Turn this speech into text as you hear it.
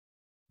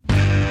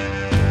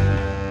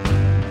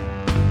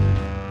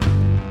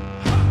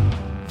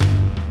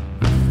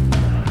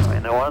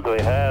ones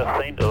we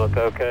have seem to look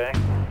okay.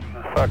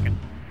 The fucking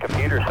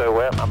computer's so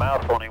wet, my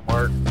mouse won't even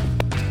work.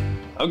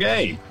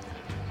 Okay.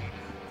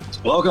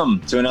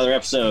 Welcome to another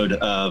episode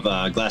of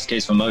Glass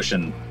Case of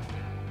Emotion.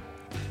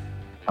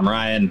 I'm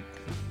Ryan.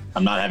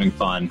 I'm not having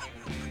fun.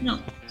 No.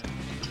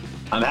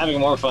 I'm having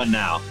more fun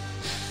now,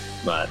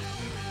 but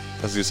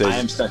I was gonna say, I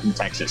am stuck in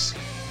Texas.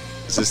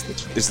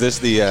 Is this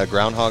the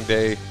Groundhog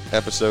Day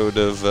episode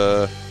of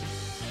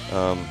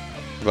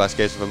Glass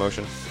Case of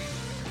Emotion?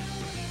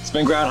 It's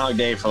been Groundhog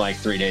Day for like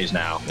 3 days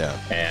now. Yeah.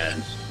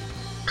 And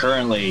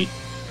currently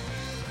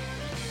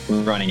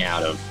running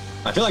out of...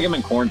 I feel like I'm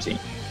in quarantine.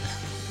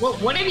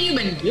 What have you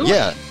been doing?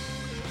 Yeah.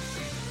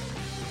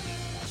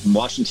 I'm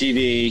watching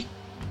TV,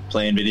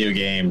 playing video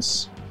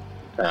games,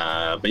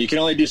 but you can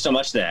only do so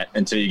much of that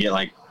until you get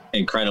like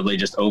incredibly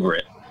just over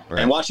it. Right.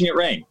 And watching it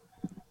rain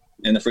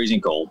in the freezing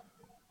cold.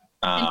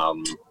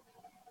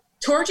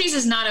 Torchy's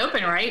is not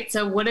open, right?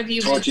 So what have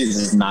you... Torchy's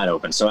is not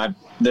open. So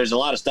there's a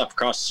lot of stuff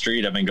across the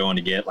street I've been going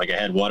to get. Like I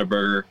had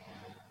Whataburger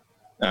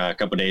a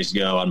couple days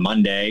ago on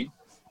Monday.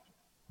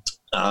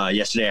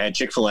 Yesterday I had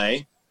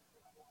Chick-fil-A.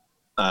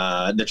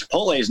 The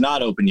Chipotle is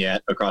not open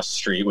yet across the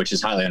street, which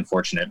is highly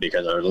unfortunate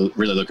because I was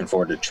really looking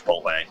forward to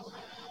Chipotle.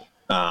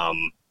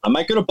 I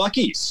might go to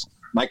Buc-ee's.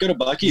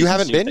 You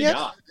haven't been yet?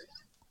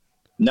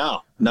 No,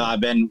 I've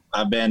been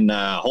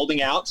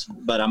holding out,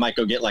 but I might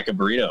go get like a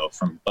burrito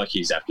from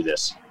Buc-ee's after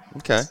this.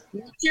 Okay.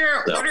 What's your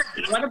order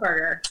at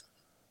Whataburger?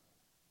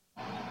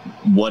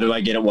 What do I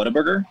get at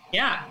Whataburger?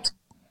 Yeah.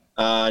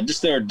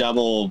 Just their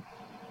double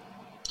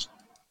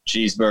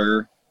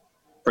cheeseburger,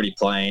 pretty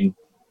plain.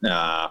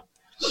 I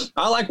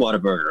like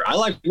Whataburger. I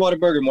like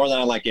Whataburger more than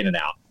I like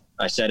In-N-Out.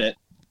 I said it.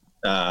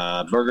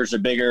 Burgers are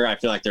bigger. I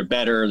feel like they're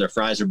better. Their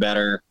fries are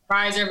better.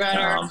 Fries are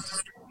better.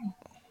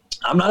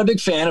 I'm not a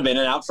big fan of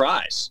In-N-Out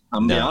fries.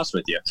 I'm going to be honest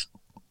with you.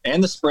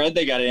 And the spread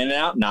they got at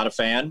In-N-Out, not a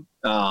fan.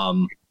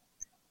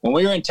 When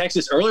we were in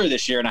Texas earlier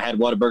this year and I had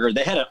Whataburger,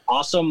 they had an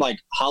awesome like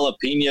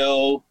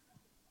jalapeno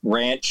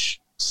ranch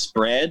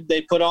spread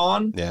they put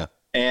on. Yeah.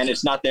 And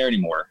it's not there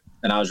anymore.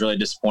 And I was really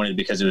disappointed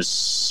because it was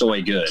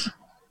so good.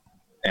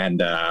 And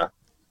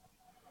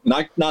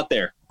not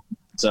there.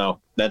 So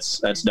that's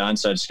done.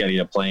 So I just got to eat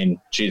a plain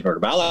cheeseburger.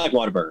 But I like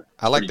Whataburger.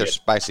 I like their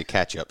spicy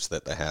ketchups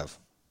that they have.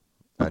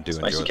 I do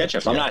spicy enjoy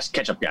ketchup. Them. I'm not a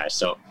ketchup guy,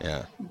 so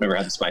yeah, never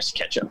had the spicy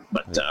ketchup.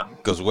 But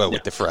it goes well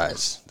with the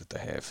fries that they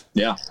have.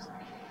 Yeah,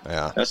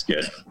 that's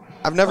good.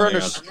 I've never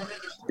understood.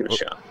 Give it a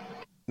shot.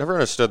 Never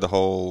understood the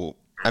whole.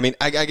 I mean,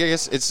 I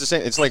guess it's the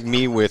same. It's like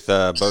me with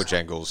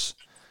Bojangles.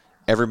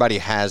 Everybody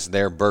has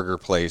their burger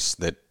place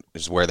that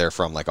is where they're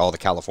from. Like all the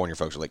California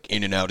folks are like,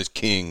 In-N-Out is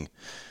king.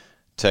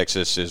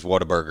 Texas is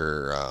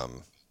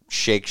Whataburger.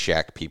 Shake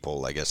Shack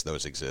people, I guess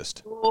those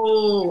exist.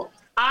 Oh,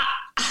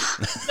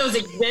 those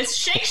exist.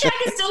 Shake Shack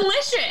is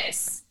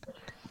delicious.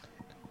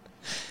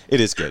 It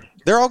is good.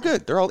 They're all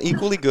good. They're all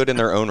equally good in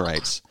their own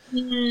rights.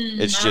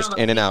 It's just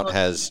In-N-Out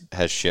has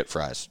shit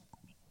fries.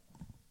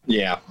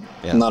 Yeah,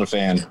 I'm not a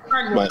fan.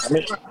 But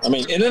I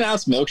mean,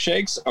 In-N-Out's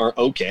milkshakes are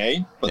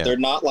okay, but they're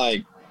not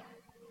like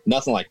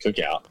nothing like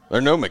Cookout.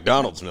 They're no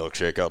McDonald's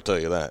milkshake, I'll tell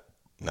you that.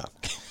 No,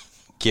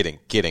 kidding.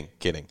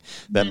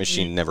 That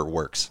machine never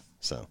works.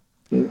 So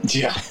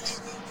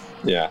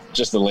yeah,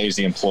 just the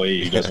lazy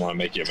employee who doesn't want to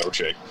make you a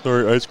milkshake.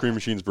 Sorry, ice cream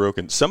machine's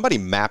broken. Somebody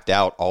mapped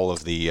out all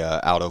of the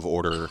out of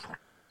order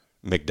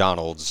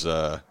McDonald's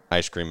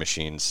ice cream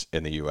machines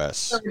in the U.S.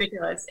 So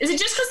ridiculous. Is it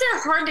just because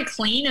they're hard to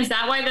clean? Is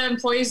that why the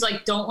employees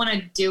like don't want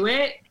to do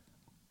it?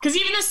 Because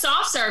even the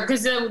soft serve,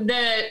 because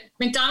the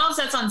McDonald's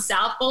that's on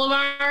South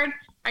Boulevard,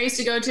 I used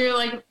to go to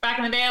like back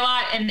in the day a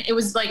lot, and it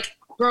was like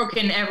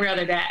broken every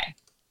other day.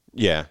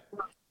 Yeah,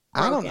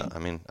 I don't know. I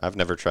mean, I've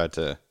never tried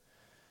to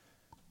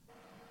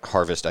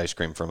harvest ice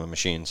cream from a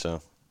machine,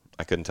 so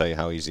I couldn't tell you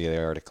how easy they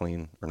are to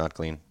clean or not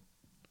clean.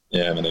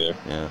 Yeah, me neither.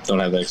 Yeah. Don't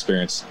have that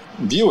experience.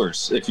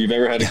 Viewers, if you've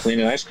ever had to clean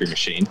an ice cream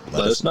machine,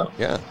 let us know.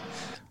 Yeah.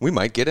 We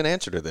might get an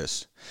answer to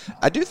this.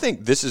 I do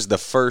think this is the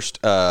first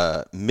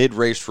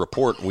mid-race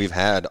report we've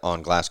had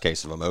on Glass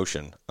Case of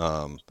Emotion.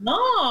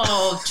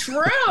 No,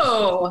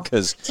 true.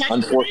 Because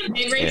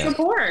mid-race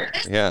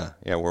report. Yeah.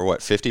 We're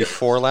what,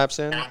 54 laps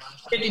in?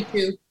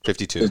 52.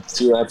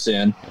 52 laps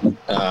in.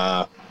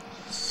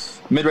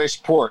 Mid-race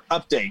report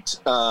update.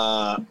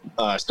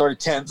 Started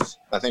 10th.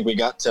 I think we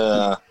got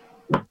to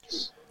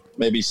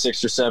maybe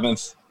 6th or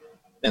 7th,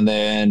 and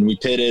then we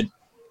pitted.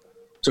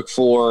 Took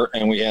 4,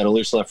 and we had a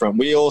loose left front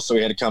wheel, so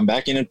we had to come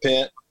back in and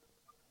pit.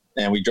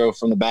 And we drove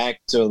from the back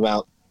to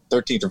about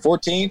 13th or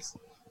 14th,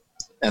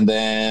 and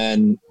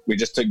then we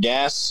just took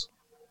gas,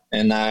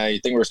 and I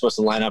think we were supposed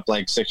to line up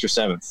like 6th or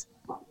 7th,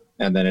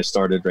 and then it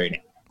started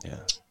raining.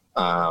 Yeah.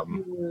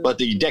 But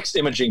the Dex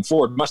Imaging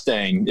Ford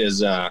Mustang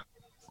is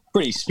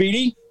pretty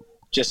speedy.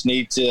 Just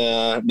need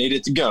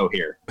it to go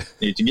here.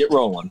 Need to get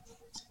rolling.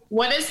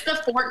 What is the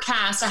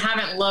forecast? I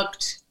haven't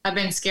looked. I've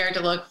been scared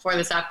to look for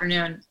this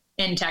afternoon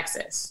in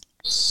Texas.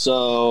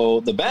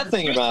 So the bad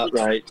thing about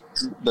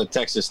the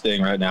Texas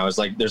thing right now is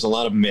like there's a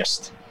lot of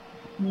mist.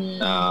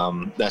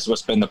 That's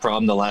what's been the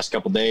problem the last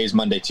couple of days,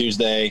 Monday,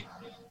 Tuesday.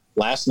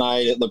 last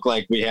night it looked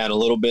like we had a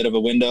little bit of a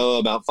window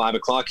about 5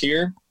 o'clock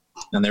here,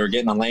 and they were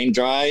getting the lane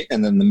dry,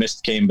 and then the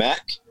mist came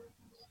back,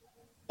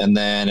 and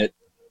then it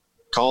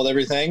called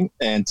everything.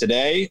 And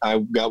today I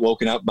got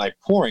woken up by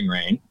pouring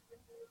rain.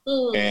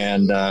 Ooh.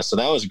 And so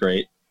that was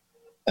great.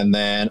 And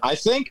then I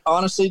think,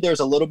 honestly, there's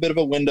a little bit of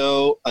a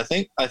window. I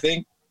think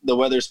the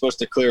weather's supposed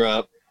to clear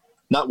up.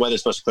 Not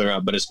weather's supposed to clear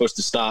up, but it's supposed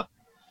to stop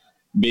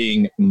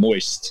being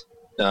moist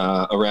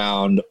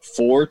around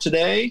 4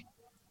 today,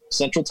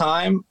 Central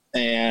Time.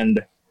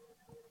 And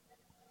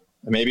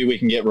maybe we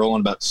can get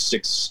rolling about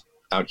 6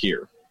 out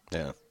here.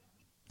 Yeah.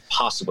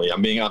 Possibly.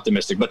 I'm being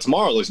optimistic. But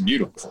tomorrow looks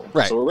beautiful.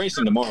 Right. So we're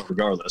racing tomorrow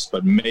regardless.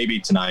 But maybe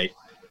tonight.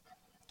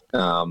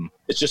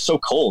 It's just so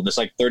cold. It's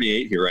like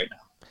 38 here right now.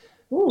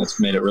 Ooh. It's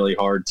made it really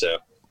hard to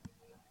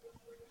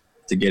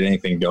get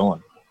anything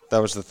going.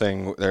 That was the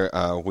thing. There,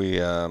 we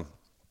have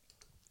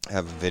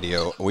a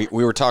video. We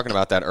were talking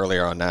about that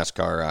earlier on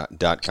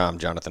NASCAR.com.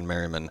 Jonathan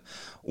Merriman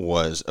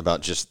was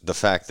about just the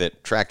fact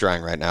that track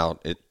drying right now,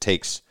 it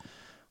takes,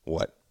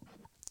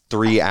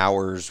 3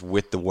 hours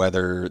with the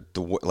weather,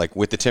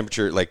 with the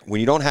temperature. Like when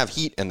you don't have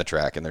heat in the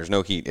track and there's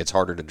no heat, it's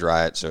harder to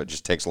dry it. So it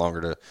just takes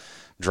longer to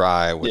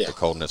dry with the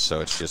coldness.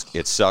 So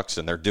it sucks.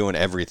 And they're doing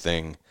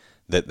everything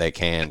that they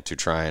can to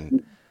try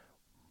and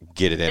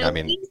get it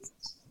in.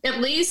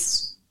 At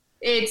least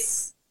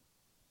it's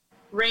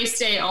race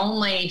day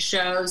only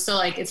shows. So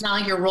like, it's not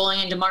like you're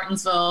rolling into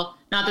Martinsville.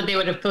 Not that they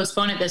would have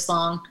postponed it this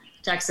long,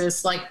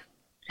 Texas, like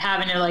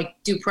having to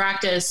do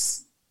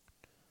practice.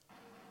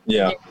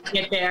 Yeah.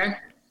 Get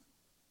there.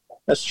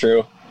 That's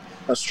true.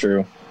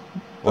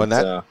 Well,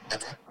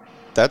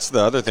 that's the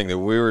other thing that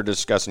we were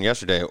discussing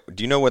yesterday.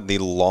 Do you know what the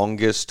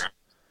longest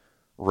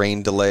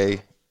rain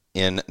delay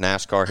in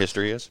NASCAR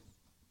history is?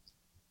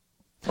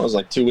 It was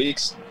like 2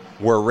 weeks.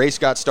 Where a race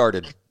got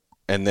started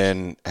and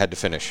then had to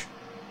finish.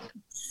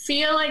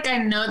 Feel like I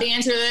know the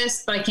answer to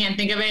this, but I can't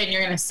think of it, and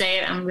you're going to say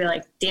it. I'm going to be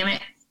like, damn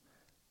it.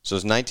 So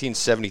it's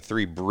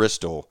 1973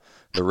 Bristol.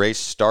 The race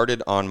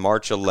started on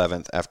March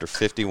 11th after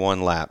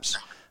 51 laps.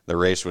 The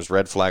race was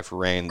red flag for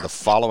rain. The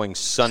following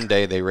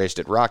Sunday, they raced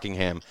at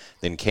Rockingham,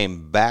 then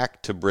came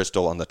back to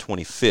Bristol on the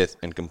 25th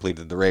and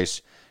completed the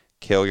race.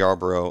 Cale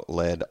Yarborough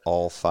led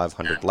all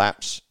 500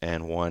 laps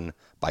and won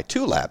by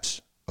 2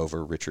 laps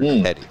over Richard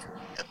Petty.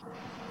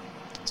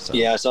 So,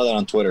 yeah, I saw that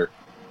on Twitter.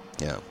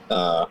 Yeah.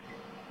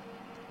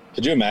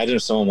 Could you imagine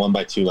if someone won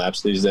by 2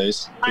 laps these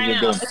days? I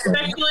know,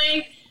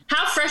 especially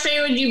how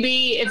frustrated would you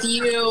be if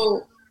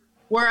you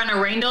were on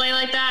a rain delay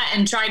like that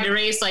and tried to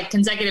race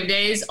consecutive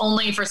days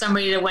only for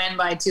somebody to win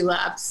by 2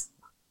 laps?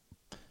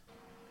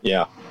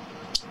 Yeah.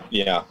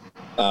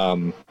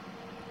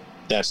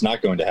 That's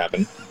not going to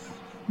happen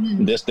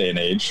in this day and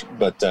age.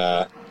 But,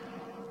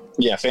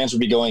 fans would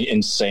be going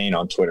insane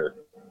on Twitter.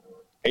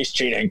 He's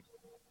cheating.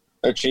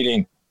 They're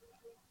cheating.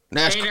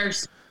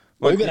 Haters.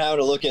 We've been having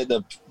to look at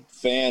the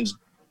fans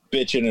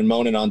bitching and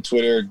moaning on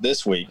Twitter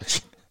this week.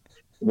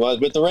 Well,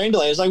 with the rain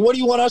delay, it's like, what do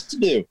you want us to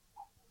do?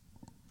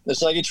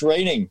 It's like it's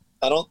raining.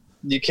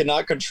 You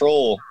cannot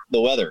control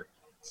the weather.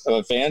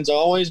 Fans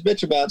always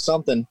bitch about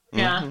something.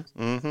 Yeah.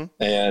 Mm-hmm.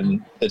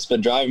 And it's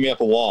been driving me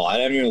up a wall. I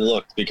haven't even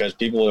looked because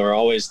people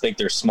always think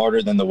they're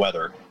smarter than the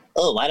weather.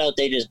 Oh, why don't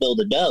they just build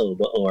a dome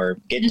or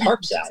get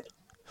tarps out?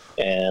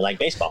 Like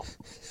baseball.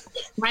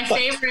 My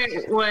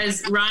favorite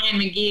was Ryan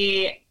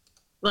McGee,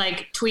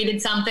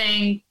 tweeted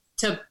something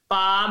to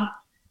Bob,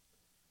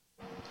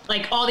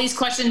 all these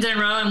questions in a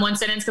row in one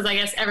sentence, because I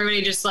guess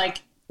everybody just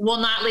will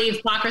not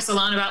leave Pacris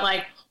alone about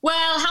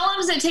well, how long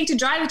does it take to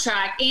dry the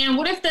track? And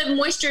what if the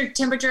moisture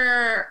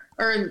temperature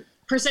or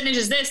percentage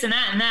is this and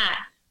that and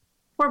that?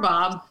 Poor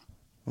Bob.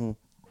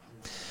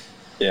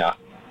 Yeah.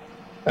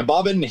 And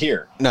Bob isn't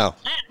here. No.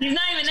 He's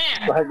not even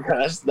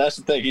there. That's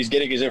the thing. He's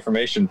getting his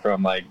information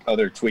from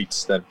other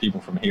tweets that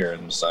people from here.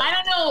 And so I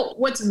don't know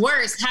what's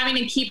worse, having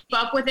to keep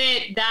up with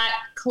it that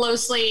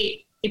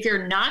closely if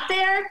you're not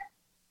there,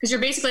 because you're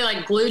basically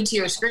glued to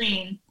your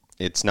screen.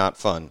 It's not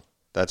fun.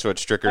 That's what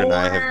Stricker and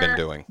I have been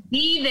doing.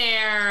 Be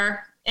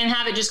there and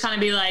have it just kind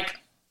of be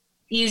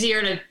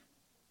easier to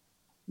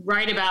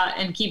write about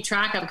and keep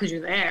track of because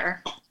you're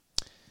there.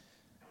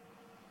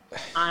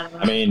 I don't know.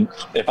 I mean,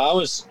 if I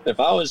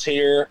was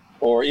here,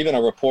 or even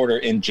a reporter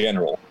in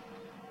general,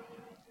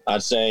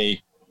 I'd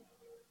say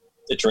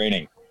it's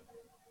raining,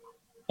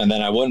 and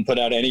then I wouldn't put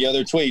out any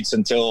other tweets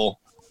until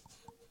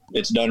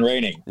it's done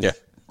raining. Yeah.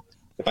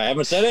 If I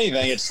haven't said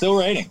anything, it's still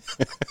raining.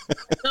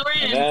 Still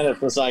raining. And then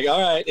if it's all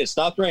right, it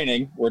stopped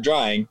raining, we're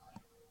drying,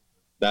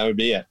 that would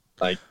be it.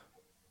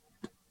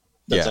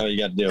 That's all you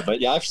got to do. But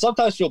yeah, I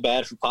sometimes feel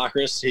bad for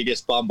Pacris. He gets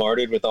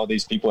bombarded with all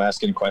these people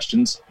asking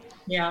questions.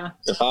 Yeah.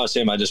 If I was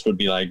him, I just would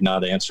be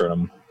not answering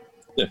them,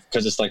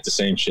 because it's the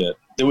same shit.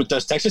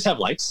 Does Texas have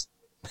lights?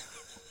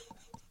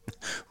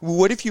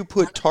 What if you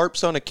put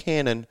tarps on a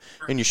cannon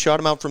and you shot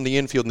them out from the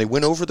infield and they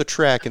went over the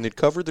track and they'd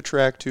cover the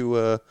track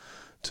to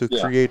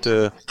create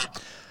a...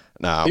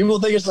 No. People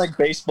think it's like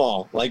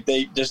baseball.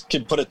 They just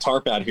can put a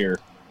tarp out here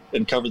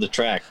and cover the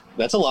track.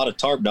 That's a lot of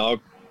tarp, dog.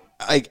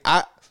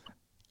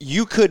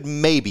 You could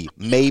maybe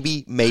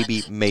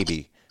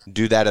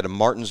do that at a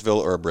Martinsville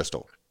or a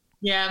Bristol.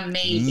 Yeah,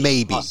 maybe.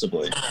 Maybe.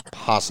 Possibly.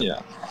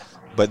 Yeah.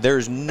 But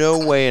there's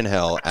no way in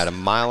hell at a 1.5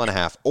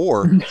 miles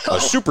or a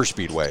super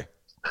speedway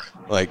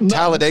like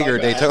Talladega or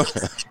Daytona.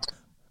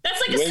 That's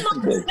like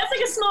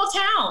a small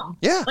town.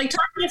 Yeah. Like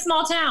targeting a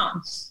small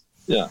town.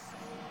 Yeah.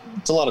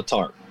 It's a lot of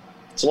tar.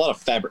 It's a lot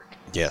of fabric.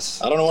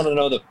 Yes. I don't want to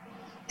know the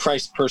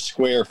price per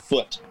square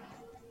foot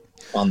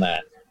on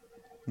that.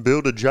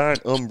 Build a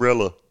giant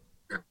umbrella.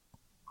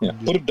 Yeah.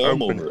 Put a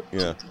dome over it.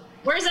 Yeah.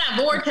 Where's that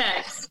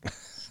vortex?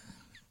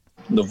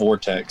 The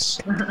vortex.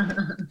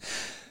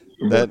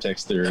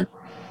 Vortex theory.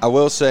 I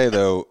will say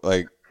though,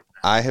 like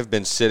I have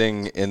been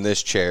sitting in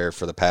this chair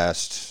for the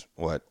past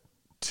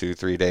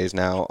 2-3 days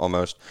now,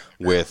 almost,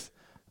 with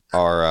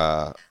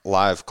our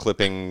live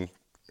clipping,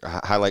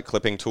 highlight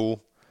clipping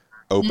tool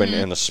open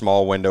in a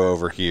small window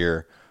over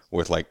here,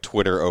 with like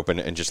Twitter open,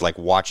 and just like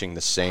watching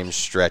the same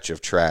stretch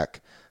of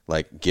track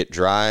like get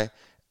dry,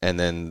 and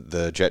then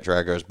the jet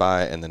dryer goes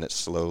by, and then it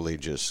slowly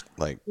just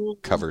like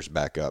covers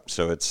back up.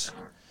 So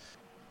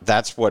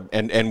that's what,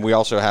 and we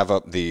also have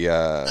up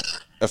the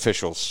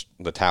officials,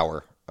 the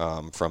tower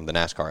from the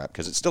NASCAR app,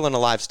 because it's still in a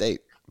live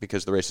state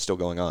because the race is still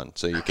going on.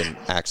 So you can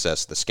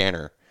access the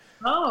scanner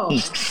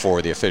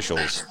for the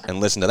officials and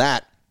listen to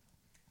that.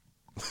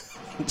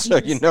 So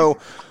you know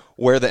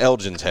where the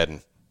Elgin's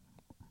heading.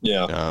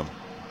 Yeah.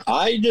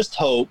 I just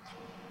hope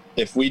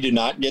if we do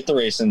not get the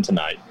race in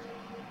tonight,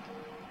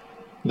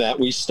 that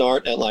we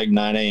start at like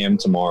 9 a.m.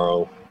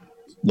 tomorrow,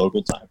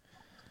 local time.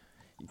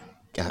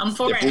 I'm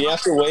for If it. we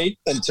have to wait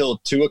until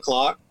 2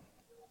 o'clock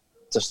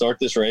to start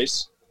this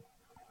race,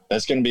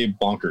 that's going to be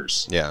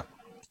bonkers. Yeah.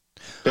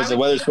 Because the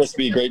weather's supposed to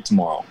be great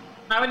tomorrow.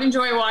 I would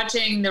enjoy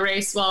watching the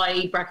race while I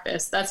eat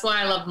breakfast. That's why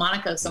I love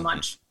Monaco so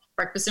much.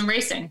 Breakfast and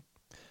racing.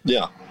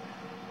 Yeah.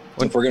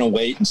 If we're going to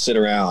wait and sit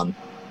around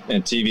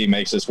and TV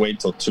makes us wait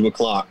till 2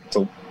 o'clock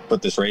to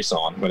put this race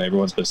on when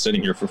everyone's been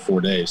sitting here for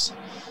 4 days,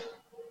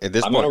 At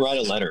this I'm point, going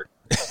to write a letter.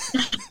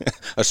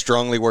 a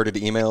strongly worded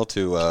email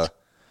to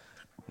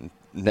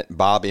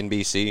Bob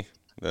NBC.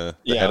 The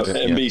head of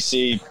it.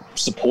 NBC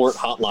support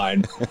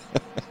hotline.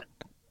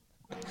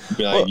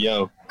 Be like,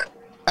 yo.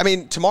 I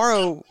mean,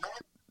 tomorrow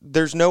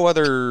there's no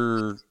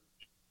other,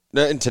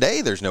 and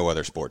today there's no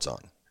other sports on.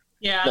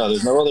 Yeah. No,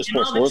 there's no other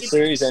sports. World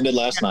Series ended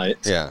last night.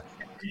 Yeah.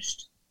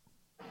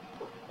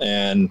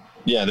 And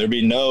yeah,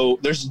 there's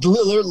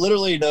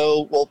literally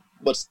no, well,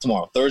 what's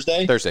tomorrow?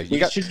 Thursday? Thursday. We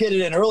should get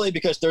it in early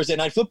because Thursday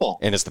night football.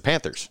 And it's the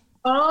Panthers.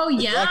 Oh,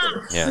 yeah.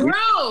 Exactly. Yeah.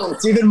 True.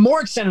 It's even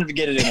more exciting to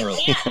get it in early.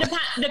 Yeah,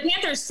 the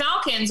Panthers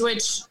Falcons,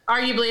 which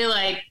arguably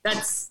like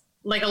that's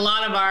like a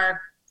lot of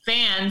our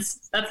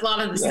fans. That's a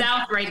lot of the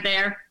South right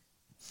there.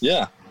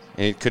 Yeah.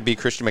 And it could be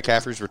Christian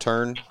McCaffrey's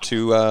return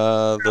to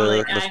the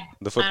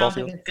football I don't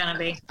field. think it's gonna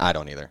be. I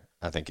don't either.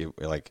 I think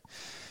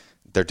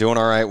they're doing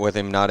all right with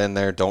him not in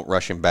there. Don't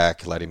rush him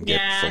back. Let him get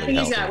I fully think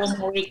healthy. he's got one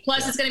more week.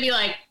 Plus, it's gonna be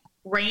like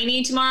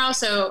rainy tomorrow.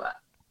 So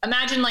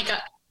imagine like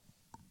a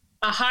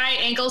high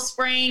ankle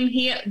sprain,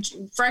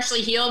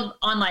 freshly healed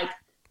on like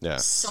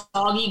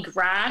soggy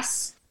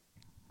grass.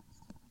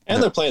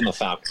 And they're playing the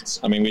Falcons.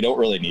 I mean, we don't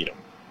really need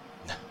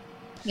them.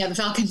 Yeah, the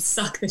Falcons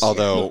suck this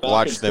Although The Falcons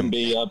watch them can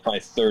be up by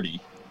 30,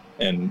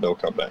 and they'll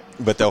come back.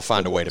 but they'll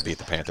find a way to beat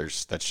the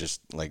Panthers. That's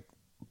just like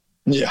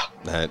Yeah.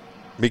 that.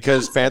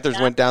 Because Panthers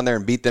went down there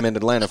and beat them in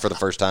Atlanta for the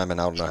first time in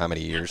I don't know how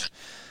many years.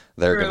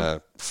 They're True. going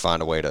to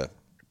find a way to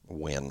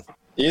win.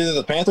 Either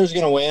the Panthers are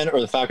going to win or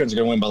the Falcons are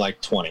going to win by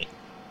like 20.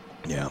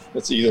 Yeah.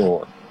 It's either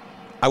or.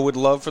 I would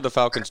love for the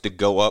Falcons to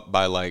go up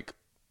by like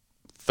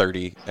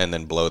 30 and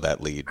then blow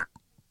that lead.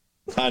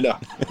 I know.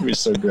 It'd be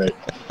so great.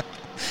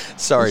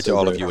 Sorry So to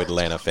all of great. you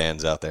Atlanta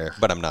fans out there,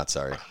 but I'm not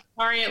sorry.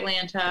 Sorry,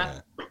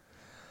 Atlanta.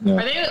 Yeah.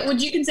 Are they?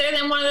 Would you consider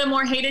them one of the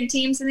more hated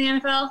teams in the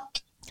NFL?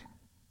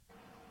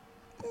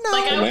 No.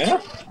 Like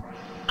Atlanta?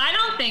 I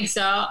don't think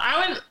so.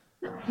 I'm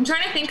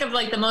trying to think of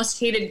like the most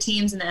hated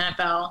teams in the NFL.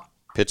 Well,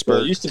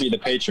 Pittsburgh, it used to be the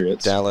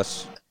Patriots.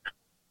 Dallas.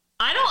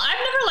 I've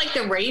never liked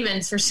the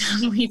Ravens for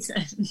some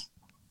reason.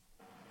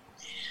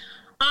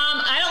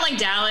 I don't like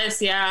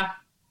Dallas, yeah.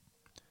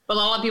 But a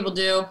lot of people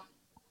do.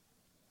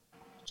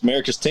 It's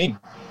America's team.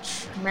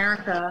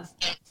 America.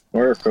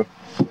 America.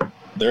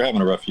 They're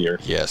having a rough year.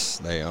 Yes,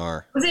 they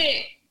are. Was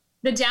it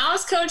the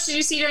Dallas coach, did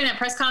you see during that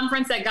press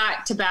conference that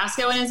got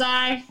Tabasco in his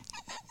eye?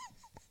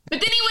 But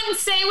then he wouldn't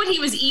say what he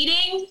was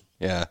eating.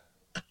 Yeah.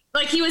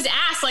 Like he was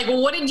asked, like,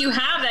 well, what did you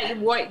have?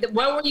 What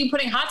were you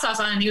putting hot sauce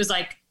on? And he was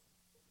like,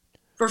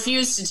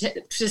 refused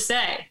to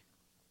say.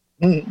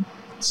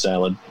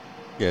 Salad.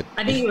 Good.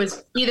 I think it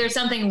was either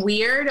something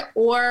weird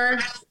or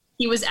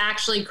he was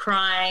actually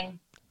crying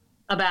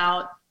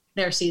about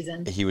their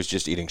season. He was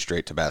just eating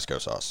straight Tabasco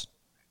sauce.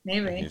 He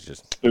Maybe. was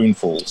just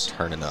Spoonfuls.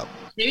 turning up.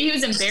 Maybe he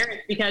was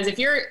embarrassed because if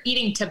you're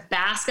eating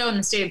Tabasco in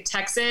the state of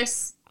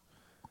Texas,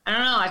 I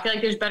don't know. I feel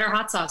like there's better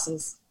hot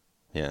sauces.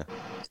 Yeah.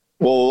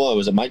 Well,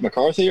 was it Mike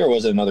McCarthy or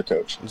was it another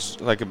coach?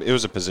 It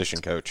was a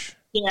position coach.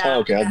 Yeah. Oh,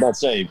 okay, I was about to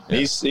say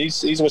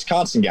he's a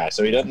Wisconsin guy,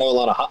 so he doesn't know a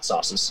lot of hot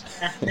sauces.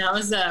 That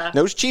was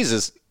Those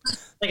cheeses.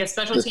 like a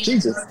special Just team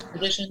Jesus.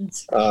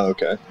 positions. Oh,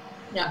 okay.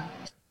 Yeah.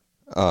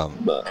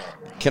 But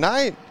Can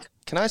I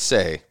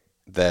say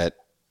that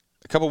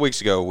a couple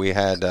weeks ago we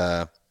had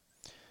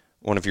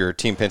one of your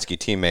Team Penske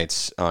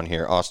teammates on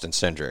here, Austin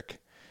Cendrick,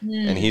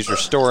 and he's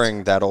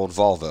restoring that old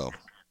Volvo.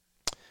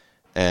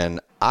 And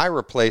I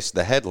replaced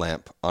the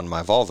headlamp on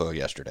my Volvo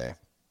yesterday.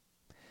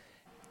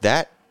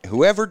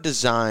 Whoever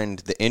designed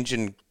the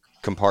engine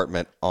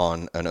compartment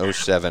on an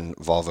 07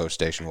 Volvo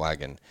station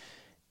wagon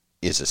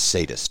is a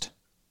sadist.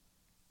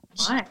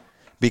 Why?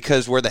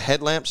 Because where the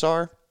headlamps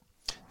are,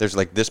 there's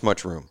like this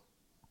much room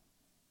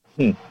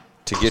to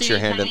get your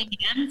hand in.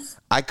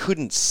 I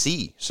couldn't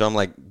see, so I'm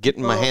like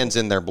getting my hands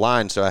in there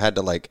blind, so I had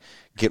to like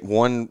get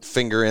one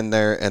finger in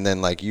there and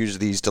then like use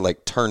these to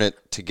like turn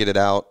it to get it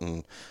out,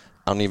 and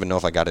I don't even know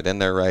if I got it in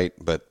there right,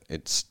 but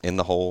it's in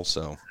the hole,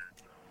 so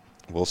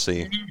we'll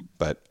see.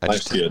 But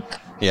life's good.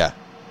 Yeah,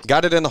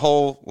 got it in the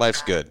hole.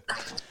 Life's good.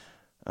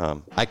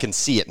 I can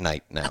see at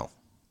night now,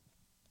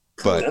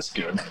 but That's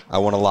good. I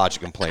want to lodge a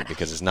complaint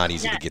because it's not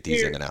easy to get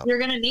these in and out. You're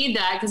going to need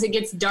that because it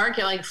gets dark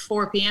at like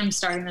 4 p.m.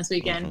 starting this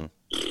weekend.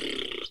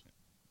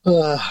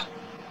 Yeah.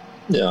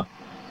 Yeah.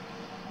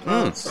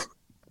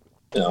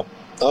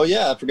 Oh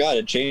yeah, I forgot.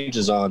 It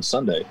changes on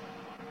Sunday.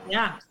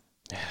 Yeah.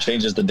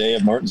 Changes the day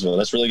of Martinsville.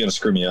 That's really going to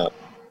screw me up.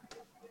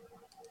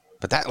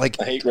 But that,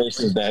 like, I hate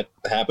races that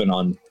happen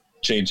on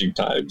changing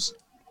times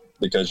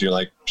because you're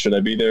like, should I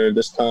be there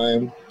this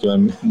time? Do I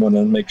want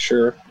to make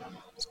sure?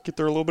 let's get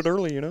there a little bit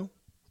early, you know?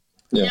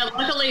 Yeah.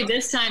 Luckily,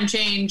 this time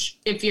change,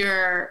 if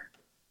you're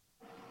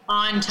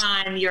on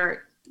time,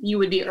 you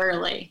would be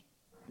early.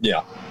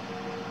 Yeah.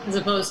 As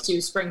opposed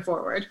to spring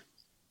forward.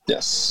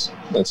 Yes,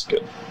 that's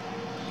good.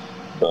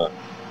 But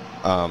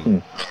I've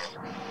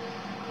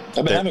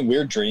been having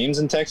weird dreams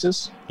in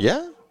Texas.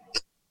 Yeah.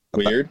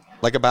 Weird.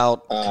 Like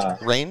about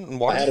rain and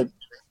water? I had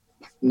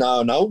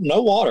no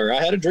water.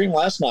 I had a dream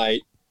last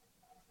night.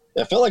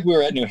 I felt like we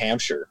were at New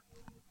Hampshire,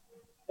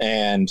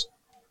 and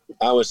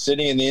I was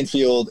sitting in the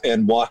infield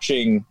and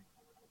watching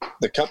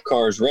the Cup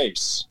cars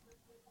race,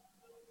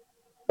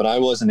 but I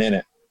wasn't in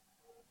it.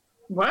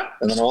 What?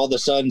 And then all of a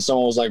sudden,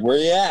 someone was like, "Where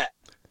you at?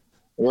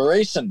 We're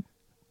racing."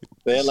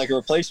 They had like a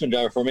replacement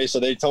driver for me,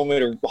 so they told me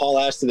to haul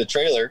ass to the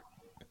trailer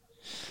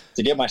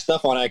to get my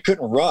stuff on. I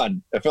couldn't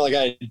run. I felt like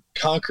I had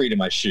concrete in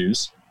my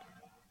shoes.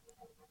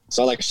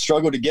 So I like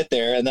struggled to get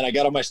there, and then I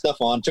got all my stuff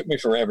on. Took me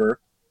forever.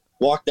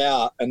 Walked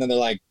out, and then they're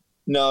like,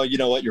 "No, you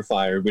know what? You're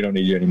fired. We don't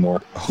need you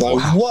anymore." Oh,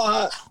 Like,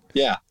 what?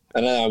 Yeah.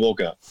 And then I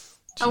woke up.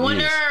 I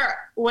wonder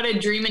what a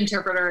dream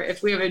interpreter,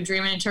 if we have a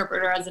dream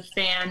interpreter as a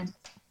fan,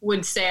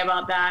 would say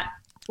about that.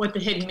 What the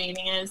hidden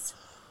meaning is.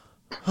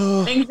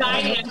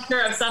 Anxiety, I'm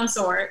sure, of some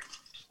sort.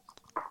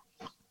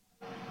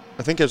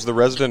 I think as the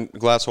resident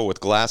glasshole with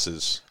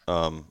glasses,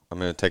 I'm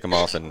going to take them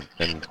off and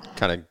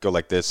kind of go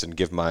like this and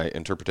give my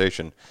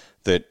interpretation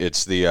that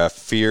it's the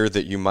fear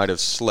that you might have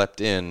slept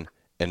in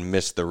and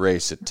missed the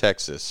race at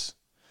Texas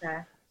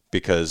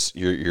because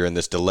you're in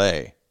this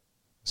delay.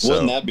 So,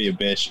 wouldn't that be a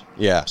bitch?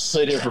 Yeah.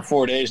 Sit here for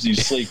 4 days and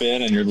you sleep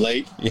in and you're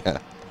late. Yeah.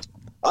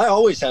 I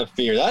always have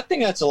fear. I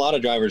think that's a lot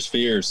of drivers'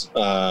 fears,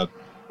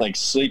 like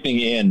sleeping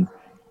in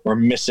or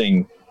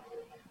missing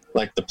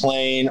like the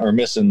plane or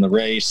missing the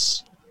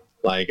race.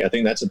 Like, I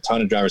think that's a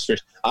ton of drivers'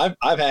 fears.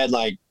 I've had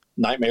like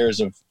nightmares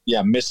of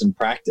missing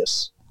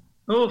practice.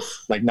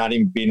 Oof. Like not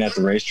even being at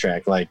the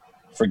racetrack, like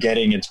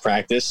forgetting it's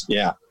practice.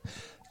 Yeah.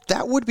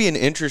 That would be an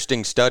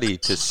interesting study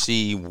to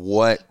see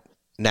what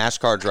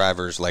NASCAR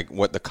drivers, like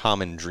what the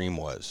common dream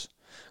was.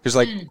 Because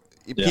like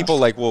people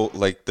like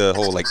the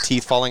whole like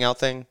teeth falling out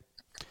thing.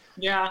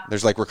 Yeah.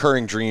 There's like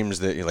recurring dreams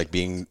that you're like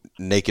being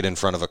naked in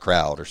front of a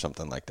crowd or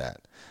something like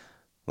that.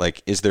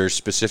 Like, is there a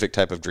specific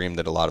type of dream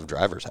that a lot of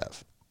drivers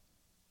have?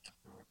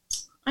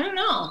 I don't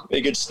know. A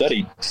good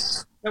study.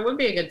 That would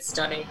be a good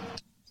study.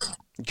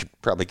 You could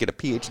probably get a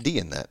PhD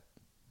in that.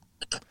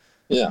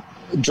 Yeah.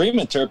 Dream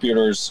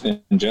interpreters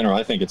in general,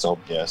 I think it's all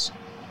BS.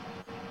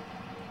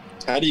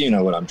 How do you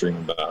know what I'm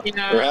dreaming about?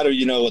 Yeah. Or how do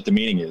you know what the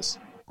meaning is?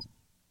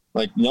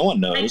 Like, no one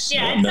knows.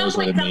 Yeah, no it one sounds knows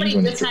what like it somebody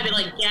means. just had to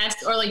like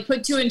guess or like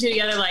put two and two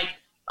together like,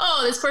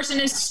 oh, this person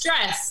is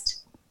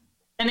stressed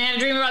and they had a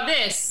dream about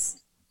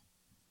this.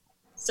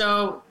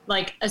 So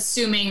like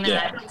assuming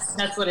that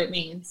that's what it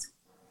means.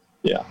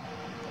 Yeah.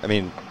 I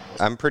mean,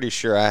 I'm pretty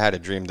sure I had a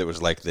dream that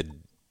was like the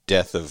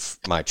death of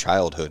my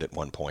childhood at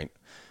one point,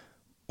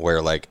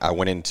 where like I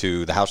went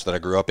into the house that I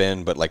grew up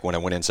in, but like when I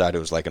went inside, it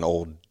was like an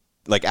old,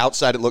 like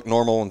outside it looked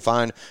normal and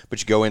fine, but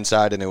you go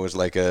inside and it was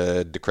like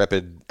a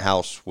decrepit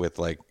house with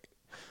like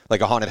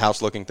a haunted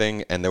house looking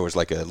thing, and there was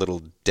like a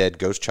little dead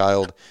ghost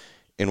child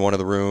in one of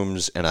the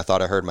rooms, and I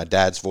thought I heard my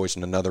dad's voice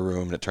in another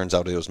room, and it turns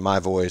out it was my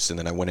voice, and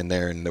then I went in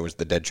there and there was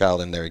the dead child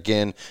in there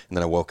again, and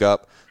then I woke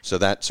up. So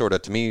that sort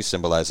of to me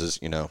symbolizes,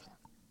 you know,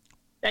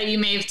 That you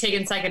may have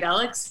taken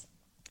psychedelics?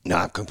 no,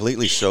 I'm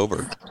completely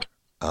sober.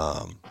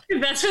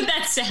 That's what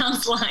that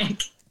sounds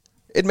like.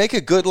 It'd make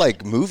a good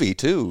like movie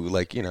too,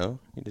 like, you know,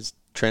 you just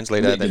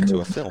translate that into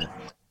a film.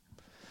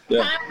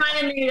 Yeah. Kind of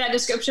reminded me of that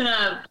description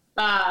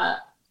of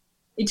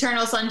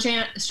Eternal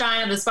Sunshine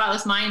of the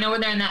Spotless Mind. You know,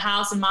 when they're in that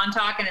house in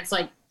Montauk and it's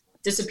like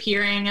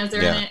disappearing as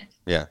they're in it.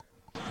 Yeah.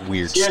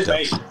 weird Cheers,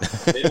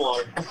 stuff. mate. Need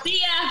water.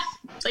 See ya.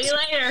 See you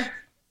later.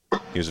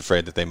 He was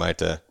afraid that they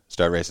might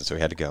start racing, so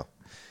he had to go.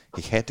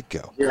 He had to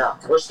go. Yeah,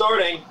 we're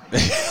starting.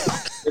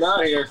 Get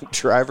out of here.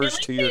 Drivers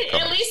to your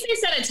car. At least they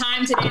set a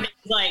time today that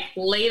was like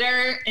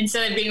later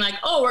instead of being like,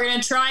 oh, we're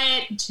gonna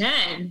try it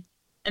 10,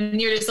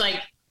 and you're just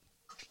like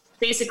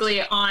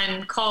basically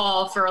on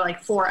call for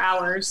like 4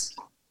 hours.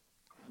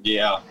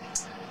 Yeah,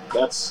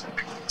 that's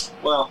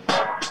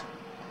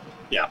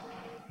yeah.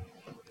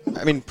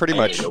 I mean, pretty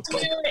much.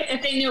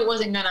 If they knew it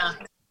wasn't gonna.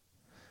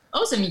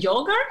 Oh, some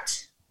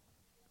yogurt.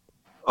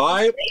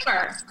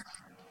 Flavor.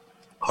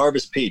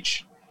 Harvest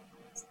Peach.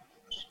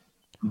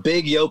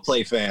 Big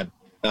Yoplait fan.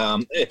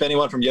 If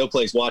anyone from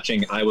Yoplait is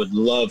watching, I would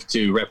love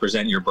to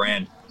represent your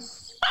brand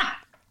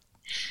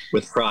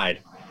with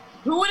pride.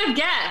 Who would have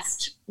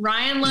guessed?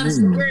 Ryan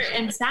loves yogurt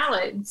and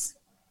salads.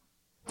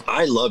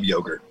 I love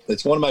yogurt.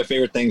 It's one of my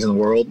favorite things in the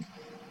world.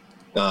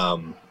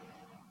 And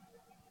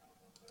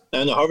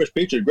the Harvest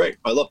Peach is great.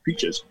 I love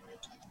peaches.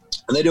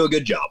 And they do a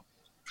good job.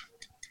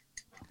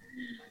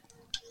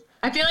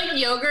 I feel like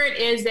yogurt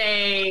is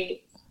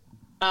a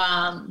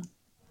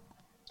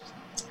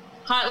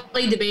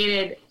hotly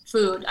debated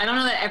food. I don't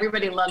know that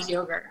everybody loves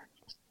yogurt.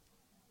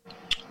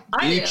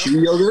 Do you chew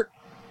yogurt?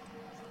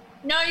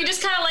 No, you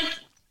just kind of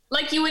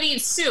like you would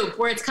eat soup,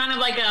 where it's kind of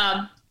like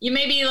you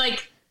maybe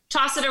like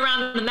toss it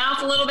around the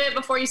mouth a little bit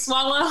before you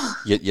swallow.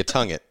 You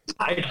tongue it.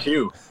 I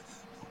chew.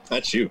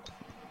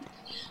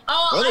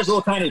 Oh, well, there's a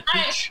little tiny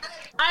peach.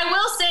 I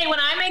will say when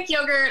I make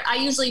yogurt, I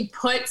usually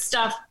put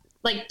stuff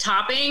like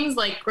toppings,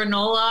 like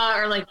granola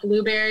or like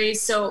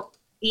blueberries. So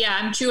yeah,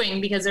 I'm chewing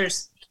because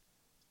there's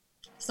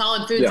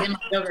solid foods in my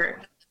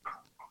yogurt.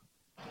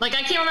 Like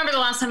I can't remember the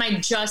last time I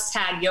just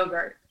had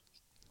yogurt.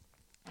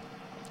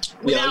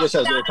 Yeah, I just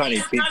has a little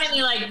tiny peach. Not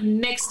any like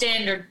mixed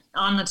in or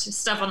on the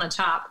stuff on the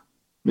top.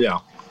 Yeah.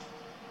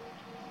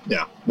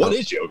 Yeah. What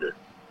is yogurt?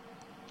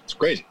 It's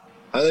crazy.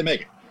 How do they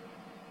make it?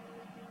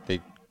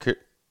 They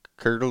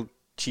curdled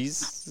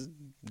cheese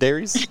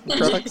dairies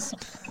products.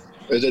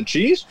 Is it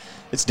cheese?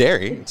 It's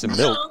dairy. It's a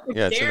milk.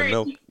 No, It's in the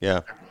milk.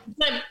 Yeah.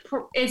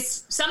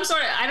 It's some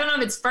sort of, I don't know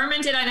if it's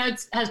fermented. I know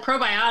it has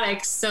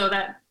probiotics, so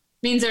that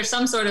means there's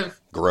some sort of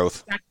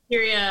Growth.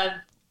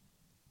 bacteria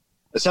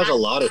This has a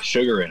lot of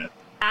sugar in it.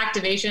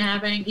 activation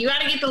happening. You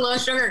got to get the low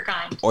sugar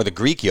kind. Or the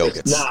Greek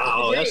yogurts.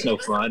 No, that's no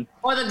fun.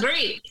 Or the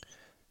Greek.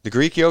 The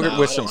Greek yogurt No,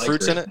 with I some don't like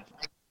fruits in Greek. it.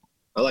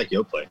 I like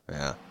Yoplait.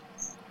 Yeah.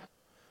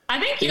 I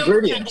think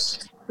Ingredients.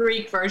 you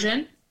Greek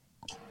version.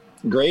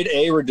 Grade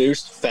A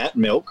reduced fat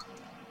milk,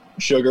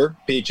 sugar,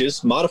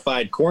 peaches,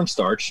 modified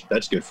cornstarch.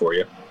 That's good for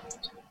you.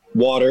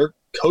 Water,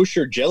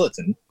 kosher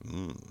gelatin,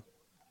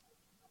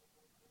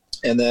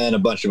 and then a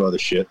bunch of other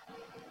shit.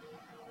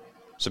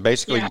 So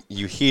basically,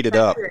 you heat it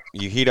up.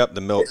 You heat up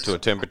the milk to a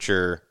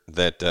temperature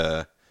that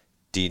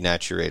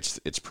denaturates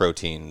its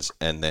proteins,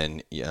 and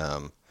then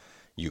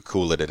you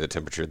cool it at a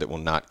temperature that will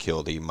not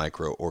kill the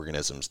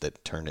microorganisms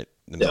that turn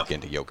the milk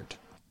into yogurt.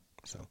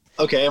 So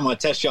Okay, I'm going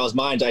to test y'all's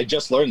minds. I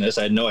just learned this.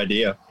 I had no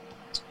idea.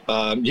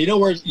 You know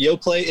where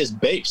Yoplait is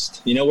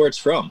based? You know where it's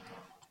from?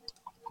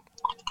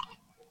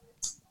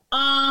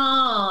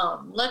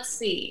 Let's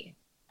see.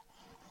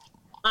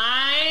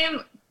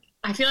 I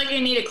feel like I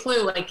need a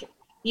clue. Like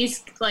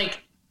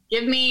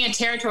give me a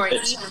territory.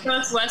 East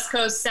Coast, West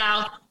Coast,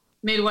 South,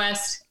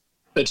 Midwest.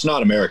 It's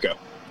not America.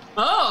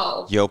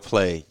 Oh.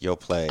 Yoplait.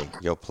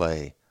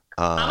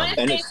 I'm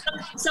going to say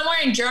somewhere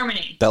in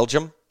Germany.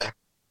 Belgium?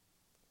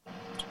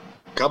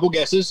 Couple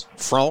guesses.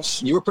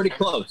 France? You were pretty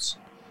close.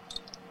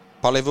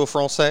 Parlez-vous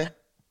français?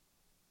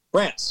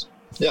 France.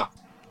 Yeah.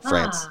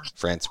 France.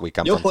 France. We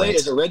come from Yoplait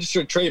France. is a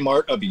registered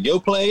trademark of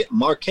Yoplait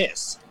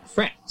Marques,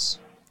 France.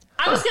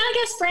 I was going to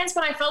guess France,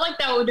 but I felt like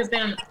that would have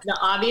been the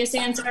obvious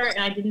answer,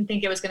 and I didn't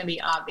think it was going to be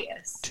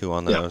obvious. 2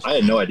 on the nose. I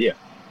had no idea.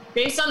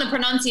 Based on the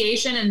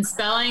pronunciation and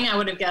spelling, I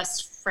would have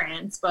guessed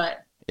France,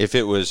 but... If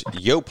it was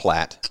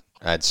Yoplat,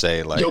 I'd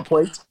say like...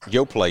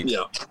 Yoplait.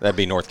 Yeah. That'd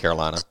be North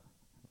Carolina.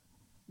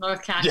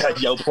 North Carolina.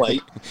 Yeah,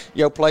 Yoplait.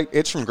 Yoplait.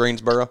 It's from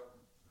Greensboro.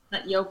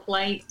 That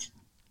Yoplait.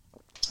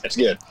 That's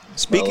good. I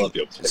love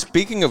Yoplait.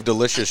 Speaking of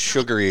delicious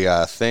sugary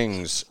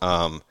things,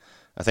 I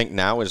think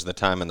now is the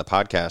time in the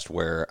podcast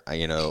where,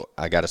 I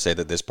got to say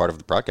that this part of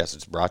the podcast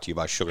is brought to you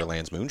by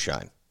Sugarland's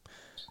Moonshine.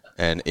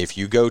 And if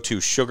you go to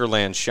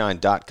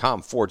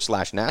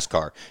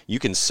sugarlandshine.com/NASCAR, you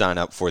can sign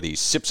up for the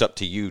Sips Up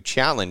to You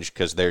challenge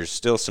because there's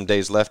still some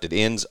days left. It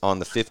ends on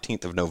the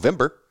 15th of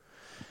November.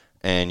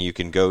 And you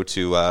can go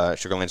to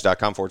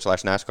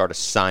sugarlands.com/NASCAR to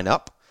sign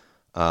up,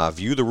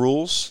 view the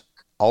rules,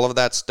 all of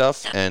that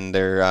stuff, and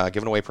they're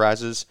giving away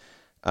prizes,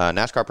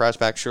 NASCAR prize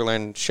packs,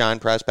 Sugarland Shine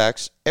prize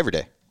packs every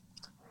day.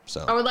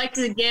 So I would like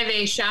to give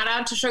a shout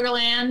out to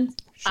Sugarland.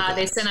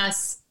 They sent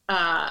us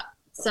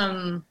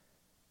some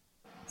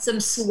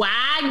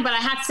swag, but I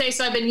have to say,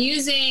 so I've been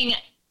using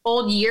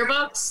old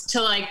yearbooks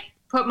to like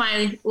put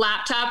my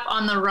laptop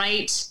on the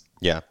right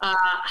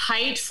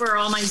height for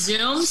all my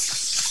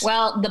Zooms.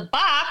 Well, the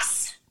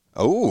box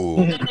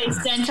that they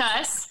sent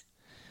us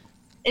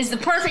is the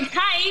perfect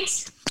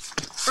height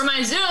for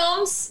my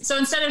Zooms. So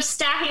instead of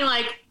stacking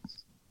like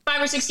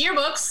 5 or 6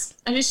 yearbooks.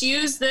 I just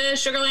use the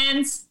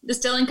Sugarlands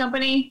Distilling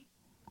Company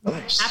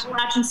Nice.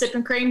 Appalachian Sip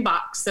and Cream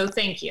box. So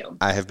thank you.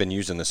 I have been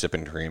using the Sip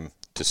and Cream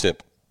to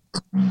sip.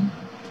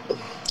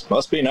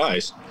 Must be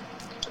nice.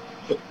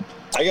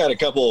 I got a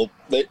couple.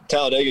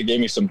 Talladega gave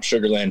me some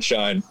Sugarland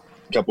Shine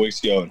a couple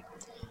weeks ago, and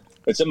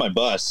it's in my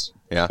bus.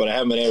 Yeah. But I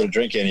haven't been able to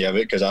drink any of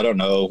it because I don't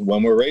know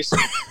when we're racing.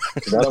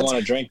 Because I don't want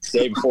to drink the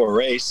day before a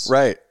race.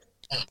 Right.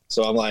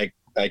 So I'm like,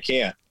 I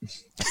can't.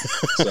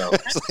 So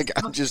It's like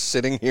I'm just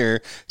sitting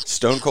here,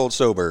 stone cold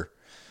sober.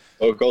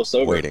 go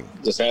sober. Waiting.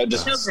 Just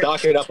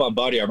stock it up on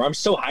body armor. I'm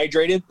so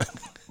hydrated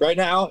right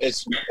now.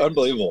 It's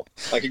unbelievable.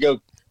 I could go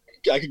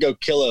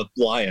kill a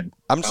lion.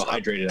 How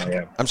hydrated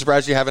I am. I'm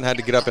surprised you haven't had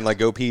to get up and like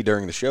go pee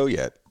during the show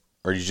yet.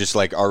 Or you just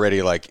like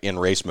already like in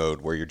race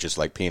mode where you're just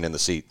like peeing in the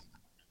seat.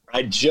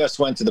 I just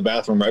went to the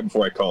bathroom right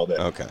before I called it.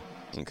 Okay.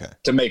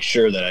 To make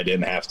sure that I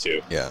didn't have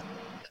to. Yeah.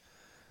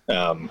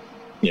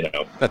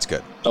 That's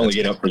good. Only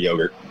get up for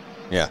yogurt.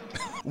 Yeah.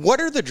 What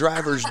are the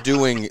drivers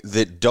doing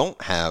that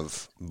don't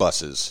have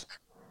buses?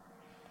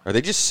 Are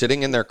they just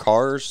sitting in their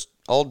cars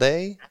all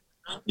day?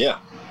 Yeah.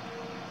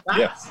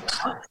 Yeah.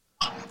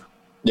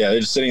 Yeah,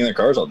 they're just sitting in their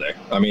cars all day.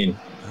 I mean,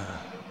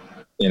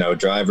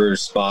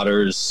 drivers,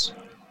 spotters,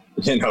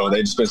 they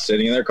just been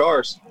sitting in their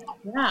cars.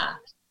 Yeah.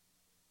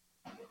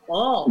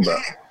 Oh.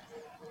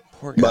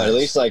 But at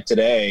least like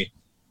today,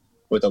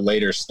 with a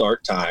later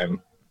start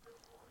time,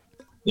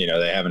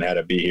 they haven't had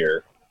to be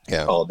here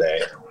all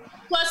day.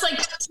 Plus, like,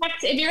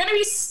 if you're going to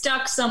be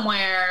stuck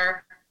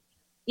somewhere,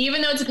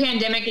 even though it's a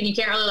pandemic and you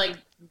can't really, like,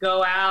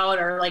 go out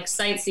or, like,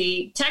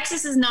 sightsee,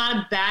 Texas is not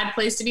a bad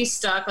place to be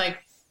stuck. Like,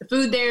 the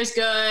food there is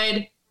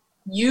good.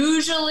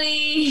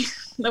 Usually,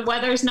 the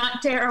weather's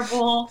not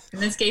terrible. In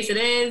this case, it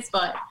is.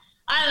 But,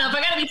 I don't know. If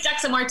I got to be stuck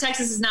somewhere,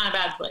 Texas is not a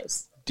bad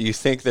place. Do you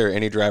think there are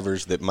any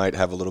drivers that might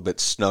have a little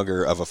bit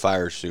snugger of a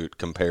fire suit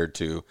compared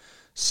to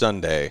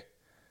Sunday?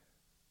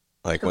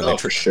 Like when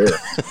for sure.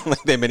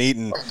 Like they've been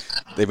eating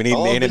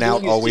in and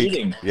out all week.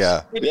 Eating.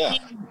 Yeah. Yeah.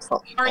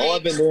 All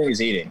I've been doing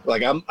is eating.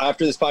 Like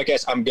after this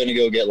podcast, I'm gonna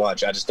go get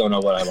lunch. I just don't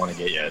know what I want to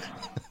get yet.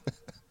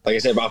 Like I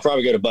said, I'll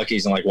probably go to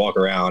Buc-ee's and like walk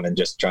around and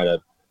just try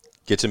to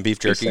get some beef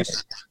jerky.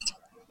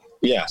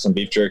 Yeah, some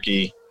beef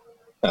jerky.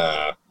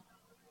 I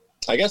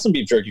got some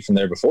beef jerky from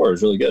there before. It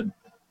was really good.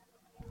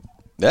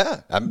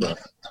 Yeah,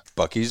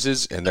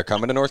 Buc-ee's and they're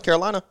coming to North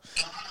Carolina.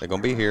 They're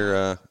gonna be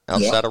here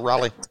outside of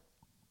Raleigh.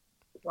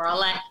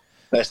 Raleigh.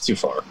 That's too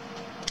far.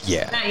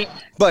 Yeah.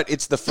 But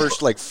it's the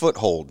first like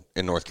foothold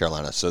in North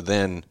Carolina. So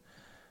then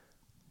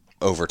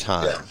over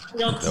time.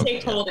 You'll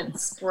take hold and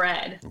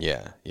spread.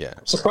 Yeah.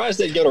 I'm surprised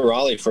they'd go to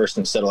Raleigh first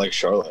instead of like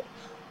Charlotte.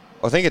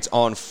 I think it's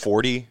on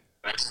 40.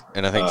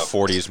 And I think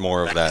 40 is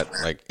more of that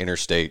like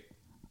interstate.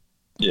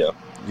 Yeah.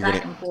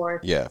 Back and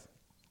forth. Yeah.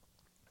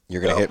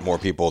 You're going to hit more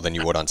people than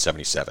you would on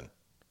 77.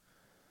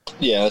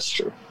 Yeah, that's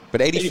true.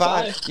 But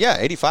 85. Yeah,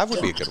 85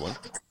 would be a good one.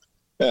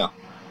 Yeah.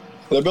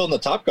 They're building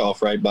the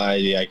Topgolf right by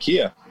the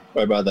IKEA,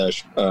 right by the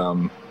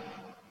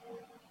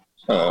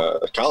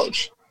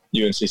college,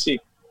 UNCC.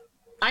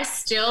 I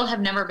still have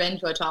never been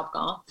to a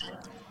Topgolf.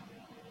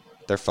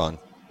 They're fun.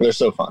 They're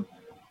so fun.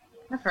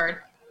 I've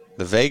heard.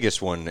 The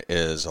Vegas one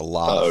is a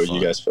lot of fun.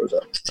 You guys froze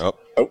up.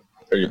 Oh,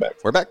 there you're back.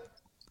 We're back.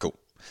 Cool.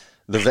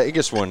 The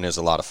Vegas one is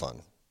a lot of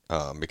fun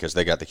because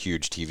they got the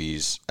huge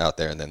TVs out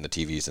there and then the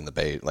TVs in the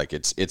bay. Like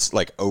it's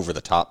like over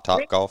the top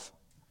golf.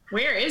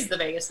 Where is the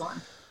Vegas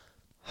one?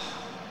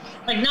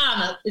 Like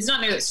it's not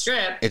near the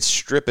Strip. It's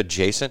Strip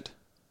adjacent.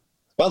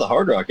 By the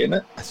Hard Rock, isn't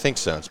it? I think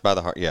so. It's by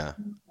the Hard. Yeah.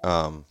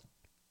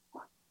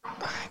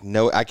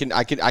 No, I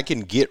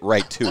can get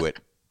right to it.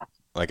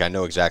 Like I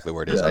know exactly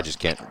where it is. Yeah. I just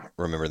can't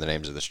remember the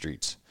names of the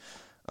streets.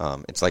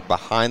 It's like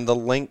behind the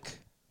Link,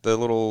 the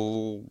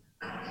little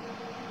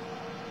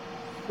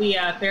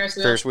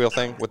Ferris wheel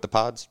thing with the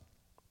pods.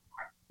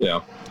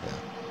 Yeah.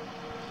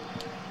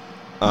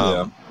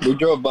 We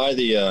drove by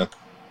the. I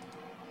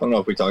don't know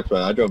if we talked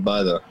about it. I drove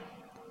by the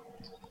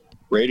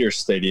Raiders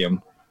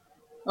Stadium.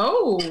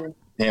 Oh.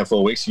 A handful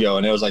of weeks ago,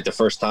 and it was like the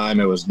first time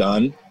it was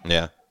done.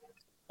 Yeah.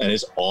 And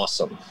it's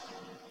awesome.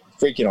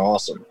 Freaking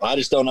awesome. I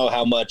just don't know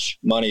how much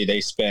money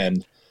they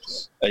spend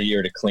a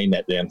year to clean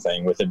that damn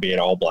thing with it being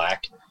all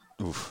black.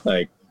 Oof.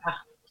 Like,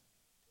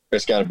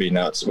 it's got to be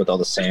nuts with all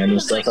the sand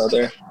and stuff out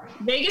there.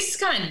 Vegas is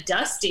kind of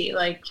dusty,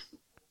 like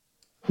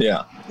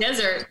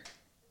desert.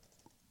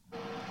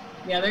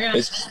 Yeah, they're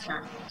gonna.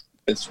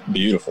 It's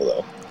beautiful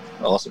though.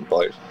 Awesome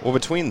place. Well,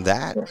 between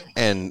that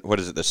and what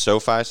is it, the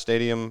SoFi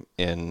Stadium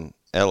in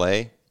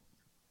LA?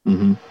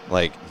 Mm-hmm.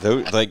 Like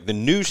the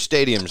new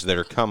stadiums that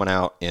are coming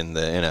out in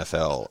the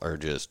NFL are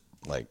just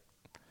like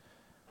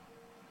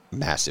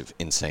massive,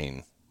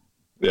 insane.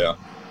 Yeah.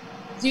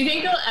 Do you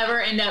think they'll ever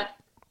end up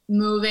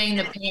moving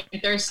the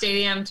Panther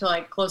Stadium to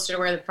like closer to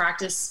where the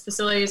practice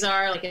facilities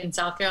are, like in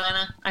South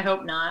Carolina? I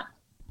hope not.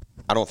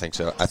 I don't think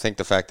so. I think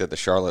the fact that the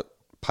Charlotte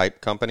Pipe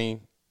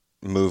Company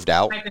moved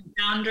out, Pipe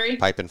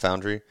and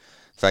Foundry,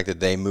 the fact that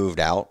they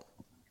moved out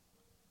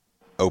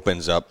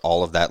opens up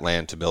all of that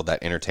land to build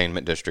that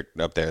entertainment district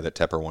up there that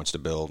Tepper wants to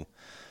build.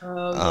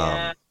 Oh,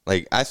 yeah.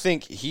 Like, I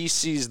think he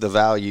sees the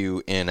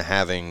value in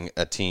having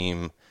a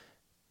team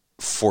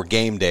for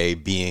game day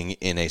being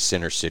in a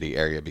center city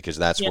area because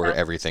that's where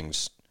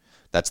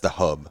that's the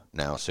hub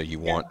now. So you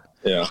want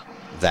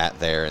that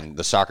there, and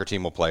the soccer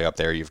team will play up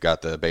there. You've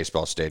got the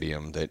baseball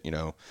stadium that,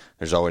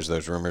 there's always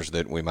those rumors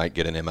that we might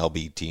get an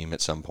MLB team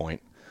at some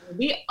point. It would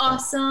be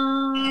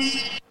awesome.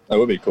 That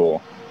would be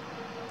cool.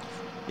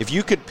 If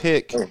you could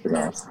pick, we've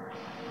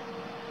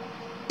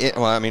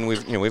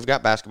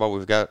got basketball,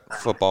 we've got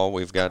football,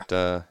 we've got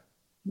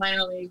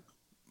minor league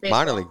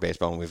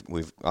baseball, and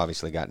we've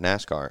obviously got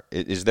NASCAR.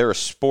 Is there a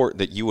sport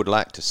that you would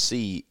like to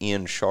see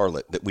in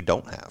Charlotte that we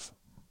don't have?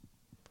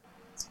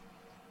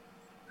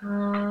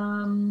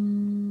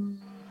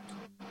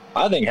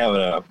 I think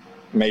having a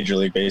Major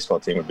League Baseball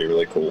team would be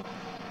really cool.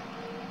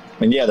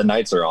 I mean, yeah, the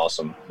Knights are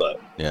awesome, but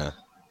if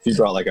you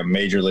brought like a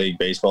Major League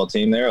Baseball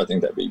team there, I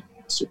think that'd be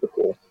super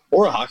cool.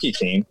 Or a hockey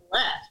team.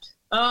 Left.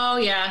 Oh,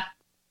 yeah.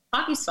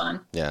 Hockey's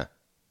fun. Yeah.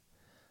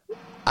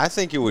 I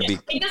think it would be.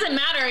 It doesn't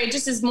matter. It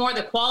just is more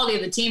the quality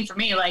of the team for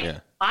me. Like,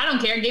 I don't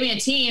care. Give me a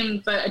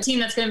team, but a team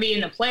that's going to be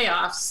in the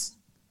playoffs.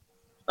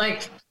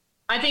 Like,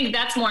 I think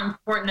that's more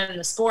important than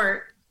the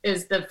sport,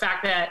 is the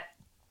fact that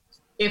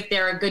if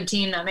they're a good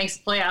team that makes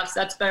the playoffs,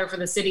 that's better for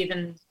the city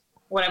than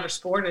whatever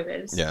sport it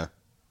is. Yeah.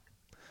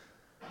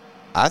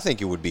 I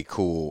think it would be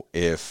cool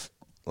if,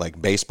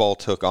 like, baseball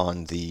took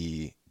on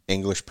the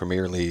English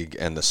Premier League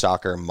and the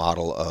soccer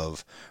model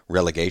of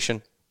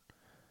relegation,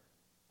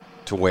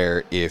 to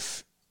where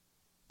if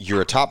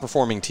you're a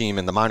top-performing team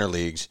in the minor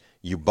leagues,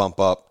 you bump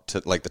up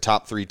to, like, the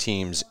top 3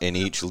 teams in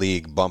each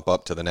league bump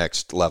up to the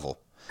next level.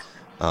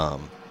 So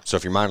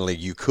if you're minor league,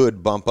 you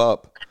could bump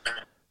up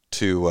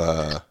to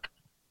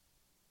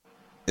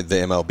the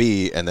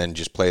MLB and then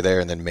just play there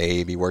and then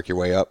maybe work your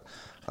way up.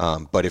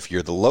 But if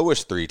you're the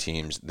lowest 3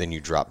 teams, then you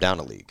drop down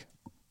a league.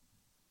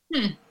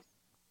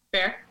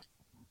 Fair.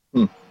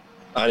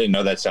 I didn't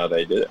know that's how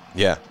they did it.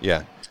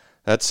 Yeah.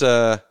 That's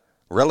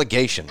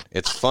relegation.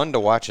 It's fun to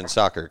watch in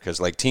soccer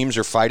because, like, teams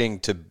are fighting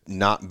to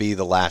not be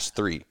the last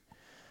 3.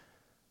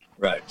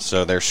 Right.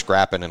 So they're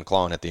scrapping and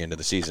clawing at the end of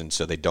the season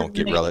so they don't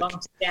get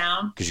relegated.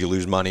 Because you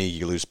lose money,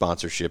 you lose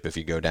sponsorship if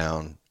you go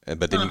down.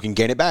 But then you can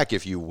gain it back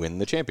if you win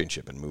the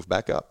championship and move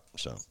back up.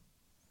 So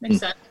makes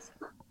sense.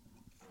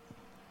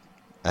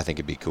 I think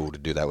it'd be cool to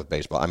do that with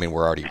baseball. I mean,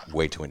 we're already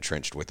way too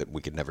entrenched with it.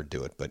 We could never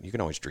do it, but you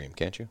can always dream,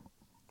 can't you?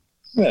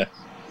 Yeah.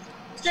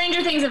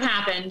 Stranger things have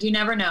happened. You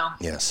never know.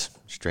 Yes,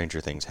 stranger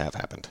things have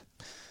happened.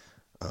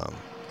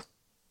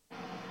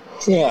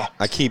 Yeah.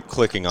 I keep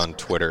clicking on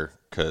Twitter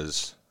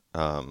because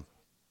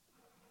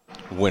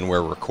when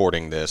we're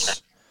recording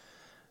this,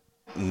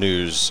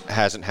 news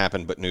hasn't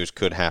happened, but news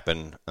could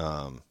happen.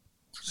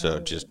 So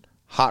just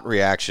hot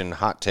reaction,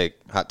 hot take.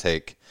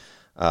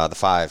 The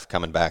 5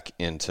 coming back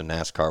into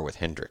NASCAR with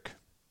Hendrick.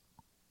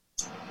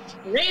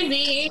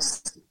 Crazy.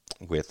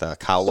 With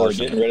Kyle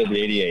Larson. Getting rid of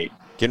the 88.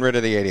 Getting rid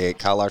of the 88.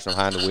 Kyle Larson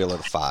behind the wheel of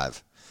the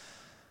 5.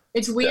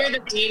 It's weird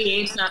that the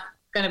 88's not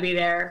going to be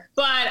there.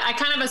 But I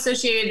kind of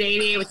associated the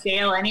 88 with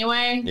Dale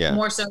anyway. Yeah.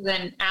 More so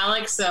than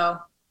Alex. So,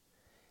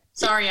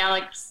 sorry,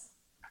 Alex.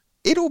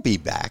 It'll be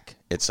back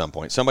at some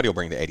point. Somebody will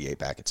bring the 88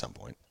 back at some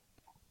point.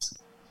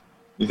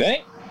 You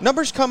think?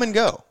 Numbers come and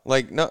go.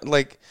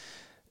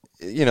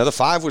 The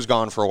 5 was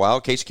gone for a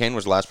while. Casey Kane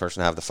was the last person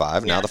to have the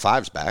 5. Now the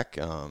 5's back.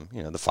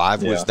 The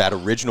 5 was that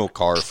original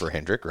car for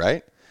Hendrick,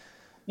 right?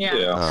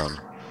 Yeah.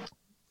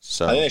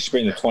 So I think they should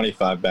bring the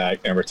 25 back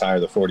and retire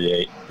the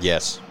 48.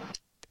 Yes.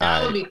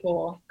 That would be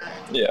cool.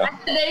 Yeah.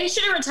 They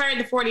should have retired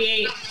the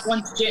 48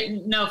 once,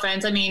 no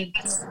offense. I mean,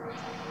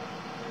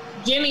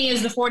 Jimmy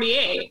is the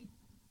 48.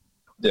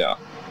 Yeah.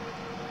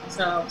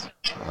 So.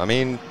 I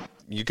mean,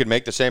 you could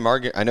make the same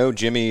argument. I know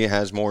Jimmy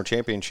has more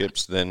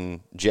championships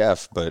than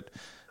Jeff, but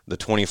the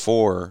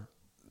 24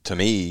 to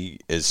me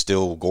is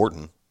still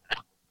Gordon.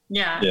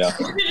 Yeah.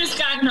 We could have just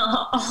gotten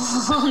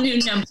all new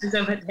numbers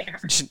over there.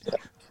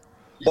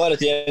 But at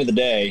the end of the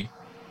day,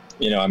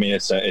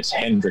 it's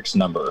Hendrick's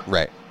number.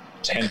 Right.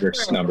 It's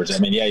Hendrick's numbers. I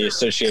mean, you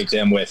associate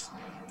them with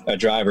a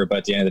driver, but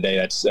at the end of the day,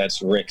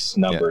 that's Rick's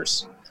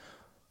numbers.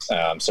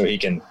 Yeah. So he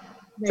can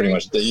pretty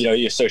much,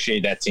 you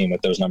associate that team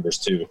with those numbers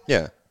too.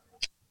 Yeah.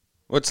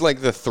 Well, it's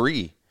like the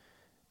 3.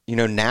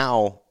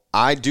 Now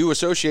I do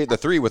associate the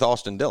 3 with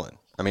Austin Dillon.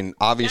 I mean,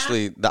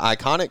 obviously the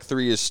iconic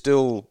 3 is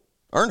still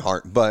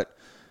Earnhardt, but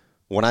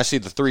when I see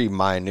the 3,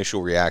 my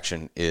initial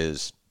reaction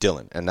is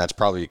Dillon, and that's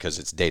probably because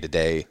it's day to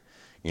day.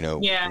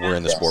 We're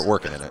in the sport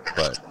working in it,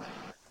 but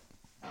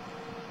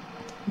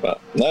that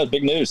was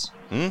big news.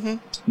 Mm-hmm.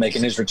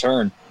 Making his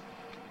return.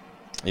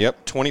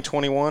 Yep,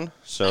 2021.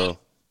 So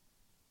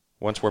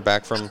once we're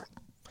back from,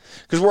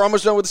 because we're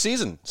almost done with the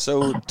season,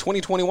 so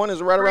 2021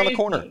 is right around the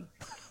corner.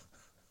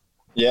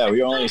 Yeah,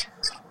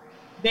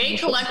 They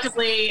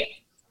collectively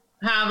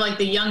have like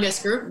the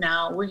youngest group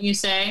now, wouldn't you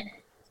say?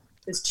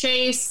 It's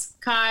Chase,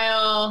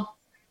 Kyle,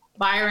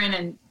 Byron,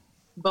 and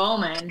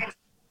Bowman.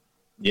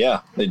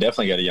 Yeah, they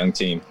definitely got a young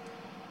team.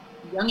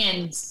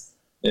 Youngins.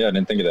 Yeah, I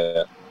didn't think of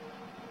that.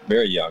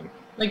 Very young.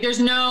 Like there's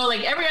no,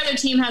 like every other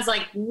team has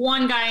like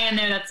one guy in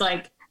there that's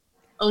like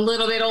a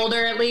little bit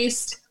older at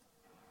least.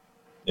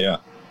 Yeah.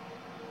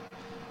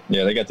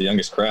 Yeah, they got the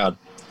youngest crowd.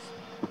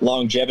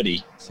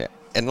 Longevity. Yeah.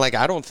 And like,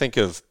 I don't think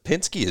of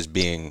Penske as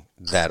being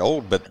that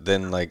old, but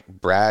then like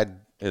Brad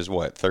is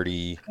what,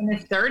 30? In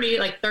his 30,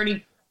 like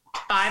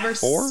 35 or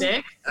Four?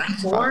 6,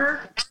 4,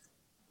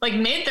 like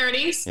mid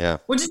 30s. Yeah.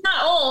 Which is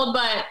not old,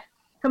 but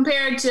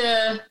compared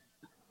to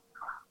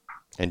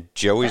And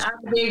Joey's the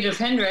average age of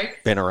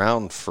Hendrick. been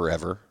around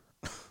forever.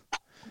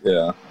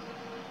 Yeah.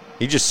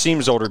 He just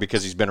seems older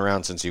because he's been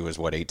around since he was,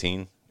 what,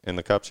 18 in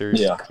the Cup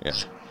Series? Yeah. Yeah.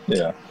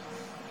 Yeah.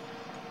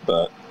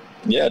 But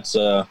yeah, it's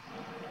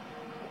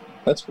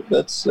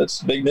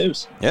that's big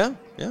news. Yeah.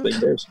 Yeah. Big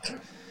news.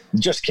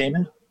 Just came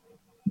in.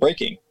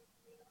 Breaking.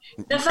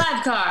 The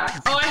 5 car.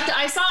 Oh,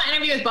 I saw an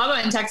interview with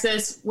Bubba in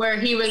Texas where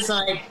he was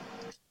like,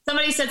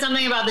 somebody said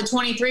something about the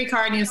 23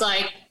 car, and he was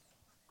like,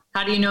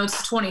 how do you know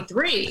it's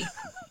 23?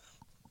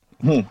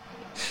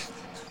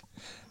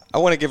 I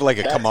want to give like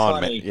a That's come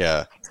on, funny. man.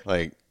 Yeah.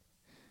 Like,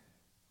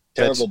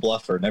 Terrible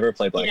bluffer. Never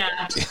played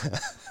blackjack Yeah.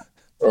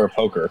 or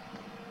poker.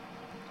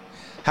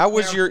 how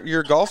was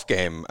your golf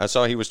game? I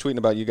saw he was tweeting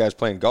about you guys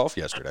playing golf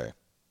yesterday.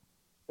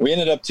 We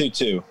ended up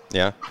 2-2.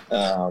 Yeah.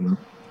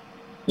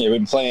 Yeah, we've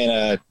been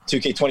playing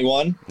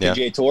 2K21 Yeah.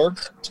 PGA Tour.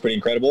 It's pretty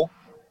incredible.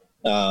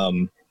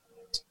 And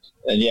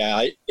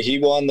yeah, he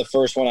won the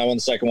first one. I won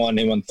the second one.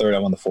 He won the third. I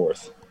won the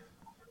fourth.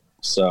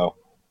 So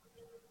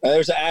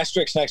there's an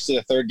asterisk next to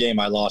the third game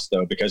I lost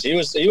though, because he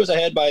was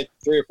ahead by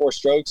 3 or 4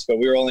 strokes, but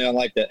we were only on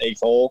like the 8th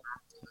hole,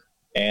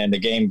 and the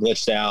game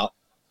glitched out,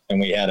 and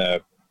we had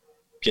to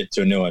get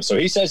to a new one. So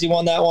he says he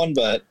won that one,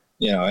 but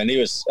and he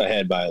was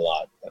ahead by a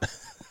lot.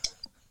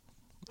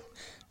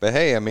 But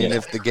hey, I mean, Yeah.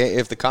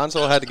 if the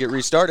console had to get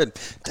restarted,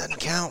 doesn't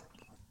count.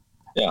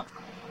 Yeah.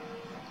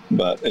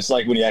 But it's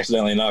like when you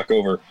accidentally knock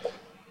over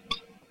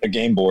a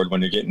game board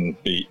when you're getting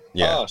beat.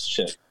 Yeah. Oh,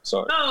 shit.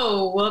 Sorry.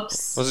 Oh,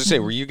 whoops. I was gonna say,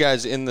 were you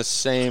guys in the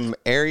same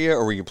area,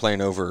 or were you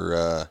playing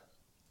over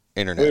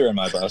internet? We were in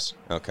my bus.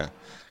 Okay,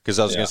 because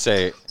I was Yeah. gonna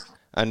say,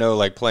 I know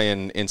like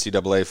playing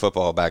NCAA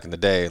football back in the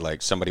day,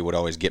 like somebody would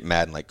always get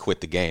mad and like quit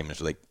the game.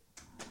 It's like,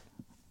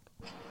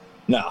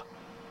 No.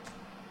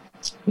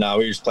 No,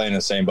 we were just playing in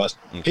the same bus.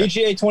 Okay.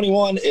 PGA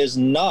 21 is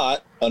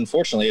not,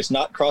 unfortunately, it's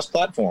not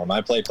cross-platform.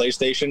 I play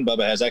PlayStation.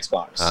 Bubba has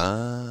Xbox.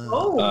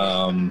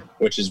 Oh.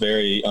 Which is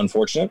very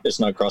unfortunate. It's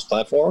not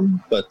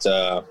cross-platform, but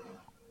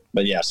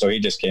yeah. So he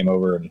just came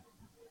over and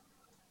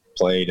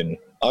played, and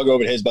I'll go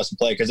over to his bus and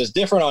play because it's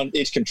different on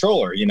each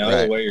controller. Right.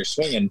 The way you're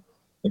swinging,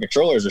 the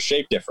controllers are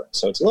shaped different,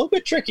 so it's a little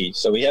bit tricky.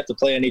 So we have to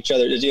play on each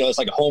other. It's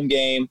like a home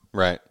game,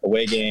 right.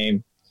 away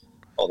game,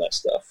 all that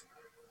stuff.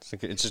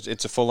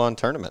 It's a full on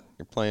tournament.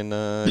 You're playing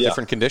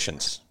different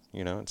conditions.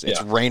 It's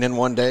Yeah. raining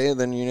one day,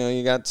 then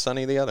you got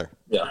sunny the other.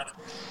 Yeah.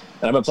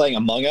 And I've been playing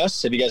Among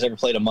Us. Have you guys ever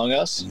played Among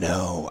Us?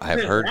 No, I've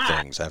Who's heard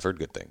that? things. I've heard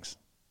good things.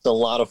 It's a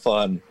lot of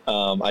fun.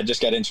 I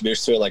just got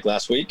introduced to it like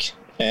last week,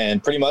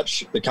 and pretty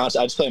much the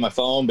concept. I just play on my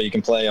phone, but you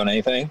can play on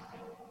anything.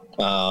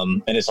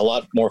 And it's a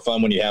lot more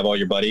fun when you have all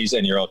your buddies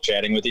and you're all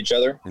chatting with each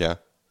other, Yeah.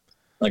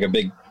 like a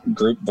big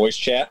group voice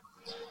chat.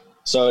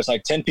 So it's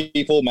like 10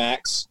 people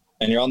max,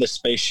 and you're on this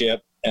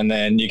spaceship, and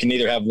then you can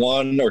either have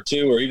 1 or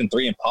 2 or even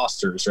 3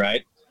 imposters,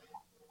 right?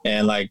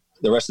 And like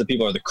the rest of the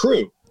people are the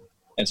crew.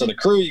 And so the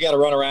crew, you got to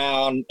run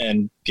around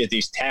and get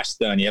these tasks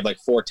done. You have like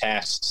 4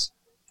 tasks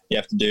you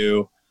have to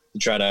do to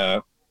try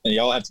to, and you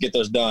all have to get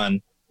those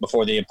done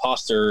before the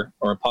imposter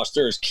or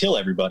imposters kill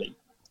everybody.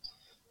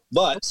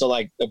 But so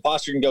like the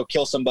imposter can go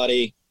kill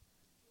somebody,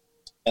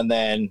 and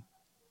then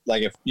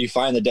like if you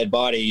find the dead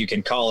body, you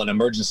can call an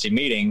emergency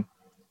meeting,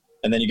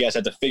 and then you guys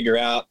have to figure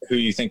out who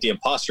you think the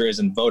imposter is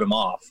and vote him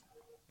off.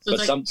 So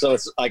it's So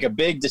it's like a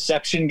big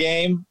deception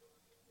game.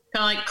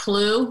 kind of like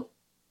Clue.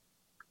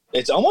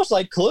 It's almost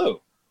like Clue.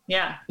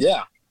 Yeah.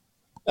 Yeah.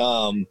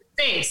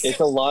 Face. It's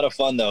a lot of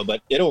fun though,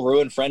 but it'll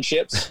ruin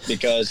friendships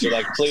because you're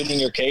like pleading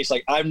your case,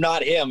 like I'm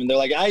not him, and they're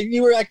like,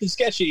 you were acting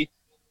sketchy,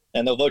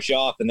 and they'll vote you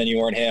off, and then you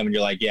weren't him, and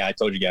you're like, yeah, I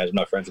told you guys, I'm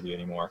not friends with you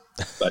anymore.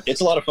 But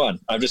it's a lot of fun.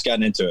 I've just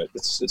gotten into it.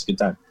 It's a good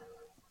time.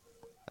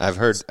 I've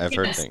heard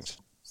Yes. things.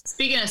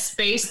 Speaking of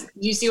space, do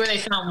you see where they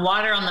found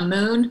water on the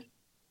moon?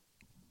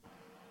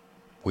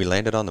 We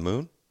landed on the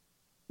moon?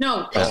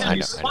 No, I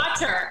know.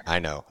 water. I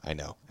know.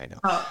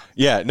 Oh,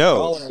 Yeah, no.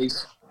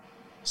 Colonies,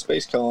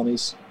 space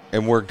colonies.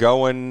 And we're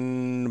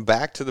going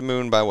back to the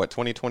moon by what,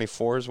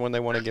 2024 is when they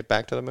want to get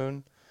back to the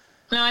moon?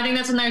 no, I think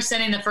that's when they're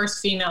sending the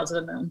first female to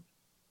the moon.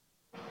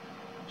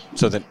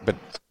 So then, but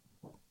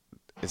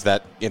is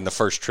that in the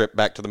first trip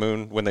back to the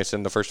moon when they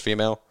send the first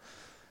female?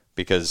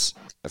 Because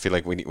I feel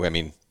like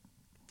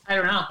I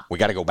don't know. we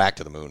got to go back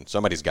to the moon.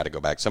 Somebody's got to go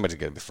back. Somebody's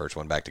got to be the first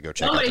one back to go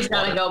check Somebody's out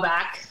got this to water. go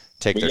back.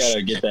 Take We their got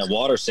to get that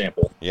water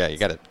sample. yeah. You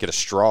got to get a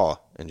straw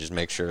and just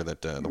make sure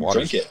that the water.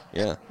 Drink it.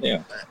 Yeah.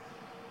 Yeah.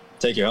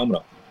 Take your helmet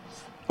off.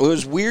 Well, it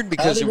was weird How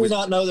because did it we was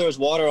not know there was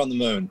water on the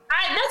moon?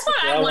 That's what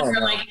Yeah, I I wonder.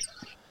 don't know. Like,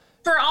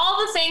 for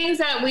all the things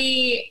that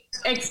we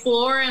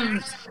explore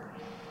and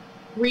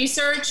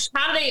research,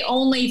 how do they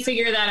only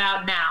figure that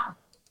out now?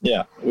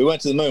 Yeah. We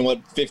went to the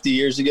moon, 50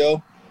 years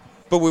ago?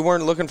 but we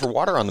weren't looking for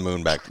water on the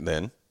moon back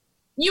then.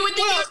 You would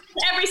think it was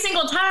every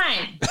single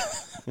time.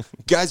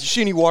 Guys, you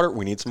see any water?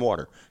 We need some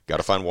water. Got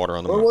to find water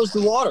on the moon. Where was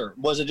the water?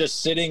 Was it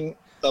just sitting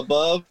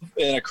above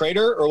in a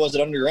crater, or was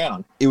it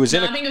underground? It was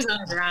I think it was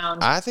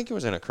underground. I think it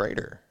was in a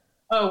crater.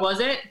 Oh, was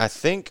it? I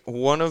think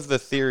one of the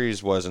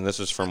theories was, and this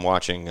was from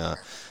watching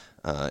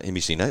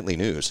NBC Nightly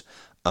News,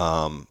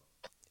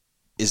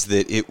 is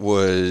that it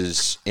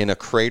was in a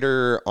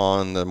crater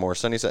on the more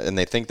sunny side, and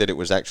they think that it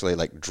was actually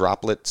like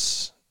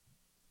droplets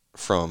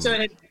from. So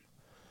it had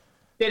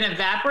been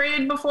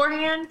evaporated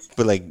beforehand,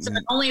 but like so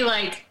it only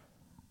like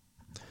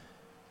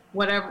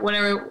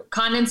whatever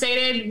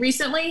condensated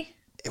recently.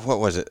 What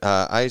was it?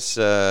 Ice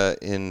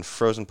in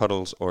frozen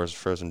puddles or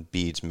frozen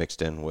beads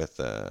mixed in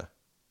with.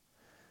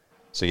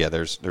 So yeah,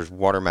 there's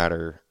water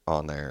matter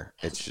on there.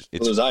 It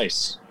was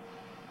ice.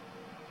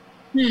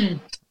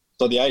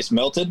 So the ice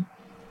melted.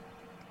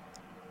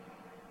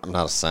 I'm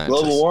not a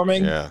scientist. Global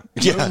warming. Yeah.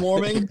 Moon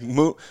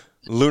warming.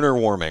 Lunar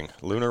warming.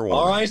 Lunar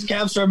warming. Our ice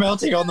caps are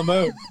melting on the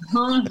moon.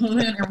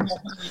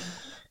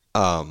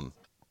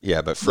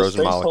 Yeah, but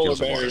frozen molecules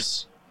polar of water.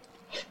 bears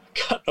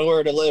got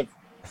nowhere to live.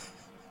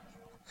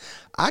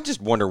 I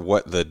just wonder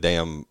what the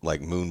damn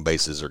like moon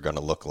bases are going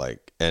to look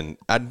like. And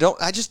I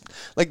just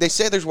like they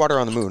say there's water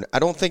on the moon. I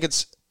don't think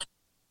it's,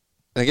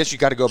 and I guess you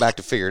got to go back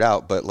to figure it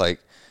out, but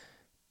like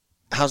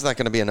how's that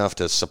going to be enough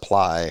to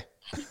supply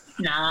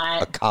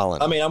a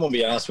colony? I mean, I'm going to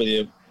be honest with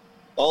you.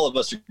 All of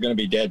us are going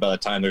to be dead by the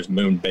time there's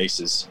moon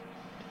bases.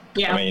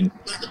 Yeah. I mean,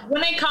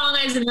 when they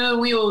colonize the moon,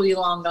 we will be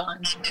long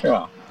gone.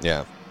 Yeah.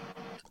 Yeah.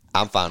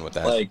 I'm fine with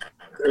that. Like,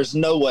 there's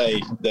no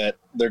way that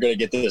they're going to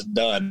get this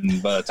done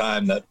by the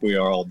time that we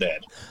are all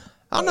dead.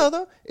 I don't know,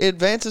 though.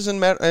 Advances in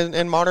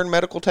modern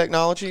medical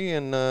technology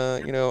and,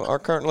 our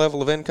current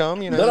level of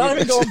income, They're not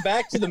even going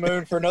back to the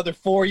moon for another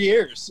 4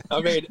 years.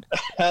 I mean,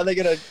 how are they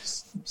going to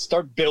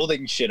start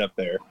building shit up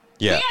there?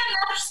 Yeah. We have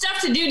enough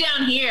stuff to do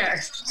down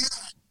here.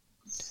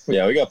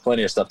 Yeah, we got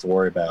plenty of stuff to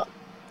worry about.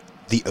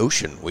 The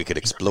ocean. We could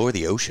explore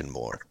the ocean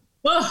more.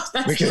 Oh,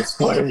 We can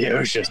explore the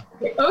ocean.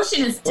 the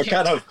ocean is What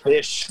kind of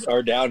fish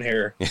are down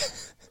here?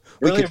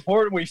 Really could-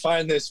 important we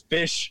find this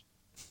fish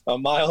a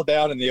mile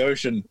down in the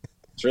ocean.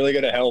 It's really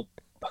going to help.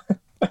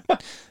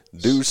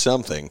 Do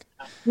something.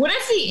 What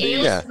if the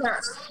aliens Yeah.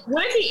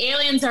 what if the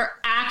aliens are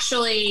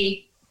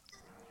actually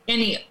in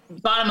the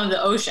bottom of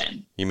the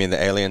ocean? You mean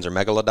the aliens are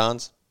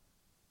megalodons?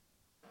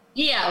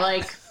 Yeah,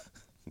 like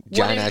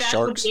Giant what if ass that's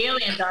sharks? what the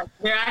aliens are?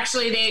 They're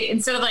actually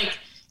instead of like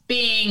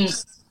being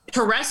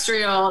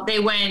terrestrial, they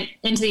went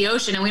into the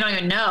ocean and we don't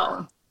even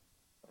know.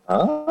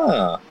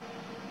 Ah.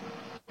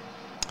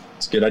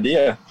 It's a good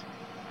idea.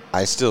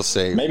 I still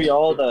say Maybe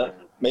all the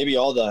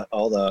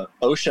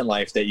ocean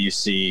life that you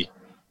see,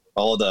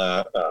 all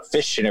the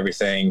fish and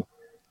everything,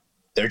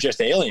 they're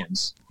just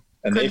aliens,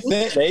 and they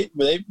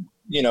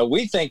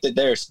we think that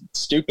they're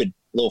stupid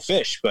little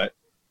fish, but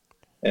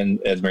in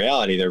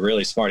reality they're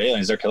really smart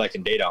aliens. They're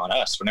collecting data on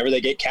us. Whenever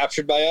they get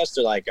captured by us,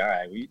 they're like, all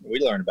right, we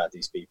learned about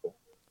these people,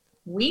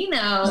 We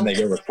know. and they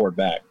go report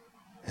back.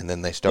 and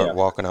then they start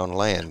walking on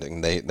land,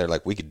 and they're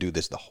like, we could do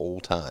this the whole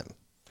time.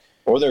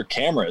 Or their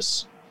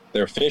cameras.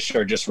 Their fish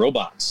are just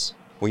robots.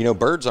 Well,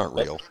 birds aren't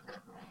real.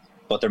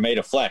 But they're made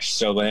of flesh,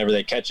 so whenever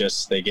they catch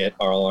us, they get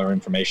all our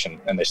information,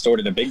 and they store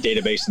it in a big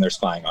database, and they're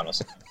spying on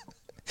us.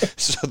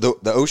 So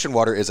the ocean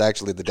water is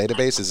actually the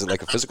database? Is it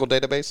like a physical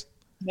database?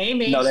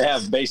 Maybe. No, they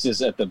have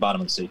bases at the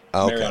bottom of the sea.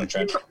 Oh, okay. Mariana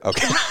Trench.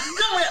 Okay.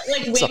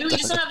 Maybe we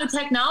just don't have the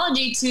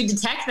technology to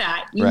detect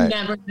that. You Right.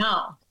 never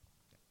know.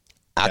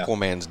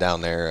 Aquaman's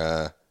down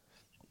there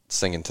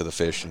singing to the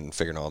fish and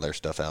figuring all their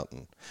stuff out,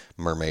 and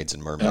mermaids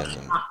and mermen.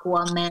 And,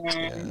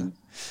 Aquaman.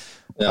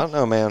 I don't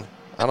know, man.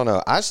 I don't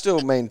know. I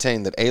still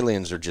maintain that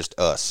aliens are just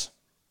us,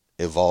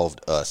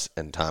 evolved us,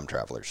 and time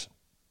travelers.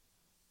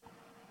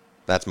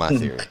 That's my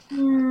theory.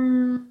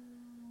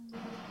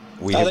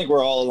 I think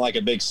we're all in like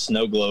a big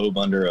snow globe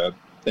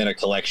in a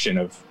collection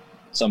of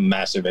some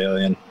massive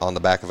alien. On the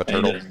back of a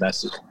turtle.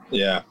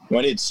 Yeah.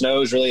 When it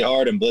snows really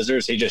hard and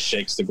blizzards, he just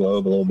shakes the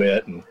globe a little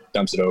bit and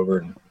dumps it over.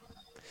 And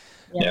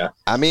yeah.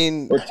 I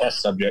mean, We're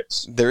test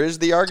subjects. there is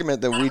the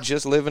argument that we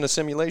just live in a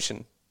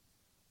simulation.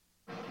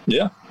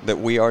 Yeah. That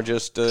we are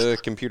just a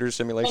computer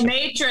simulation.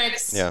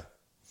 Matrix. Yeah.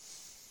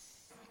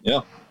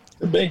 Yeah.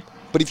 Could be.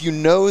 But if you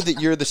know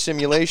that you're the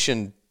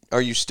simulation,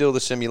 are you still the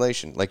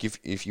simulation? Like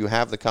if you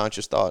have the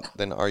conscious thought,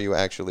 then are you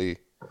actually?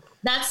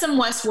 That's some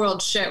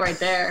Westworld shit right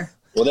there.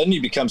 Well, then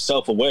you become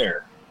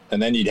self-aware,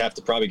 and then you'd have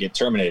to probably get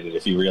terminated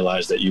if you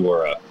realize that you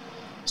were a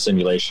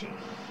simulation.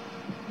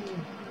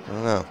 I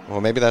don't know.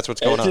 Well, maybe that's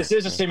what's going on. If this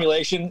is a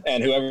simulation,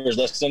 and whoever's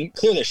listening,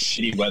 clear this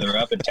shitty weather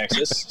up in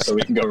Texas so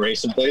we can go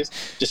racing, please.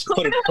 Just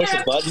push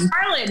a button.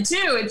 Charlotte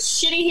too.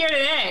 It's shitty here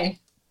today.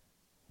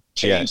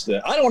 Change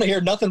the. I don't want to hear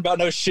nothing about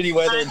no shitty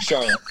weather in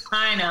Charlotte.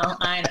 I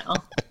know.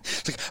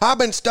 It's like, I've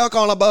been stuck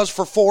on a bus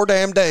for 4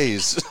 damn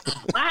days.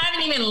 I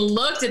haven't even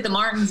looked at the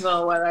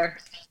Martinsville weather.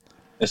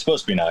 It's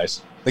supposed to be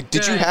nice. Like,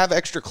 did you have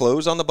extra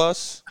clothes on the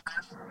bus?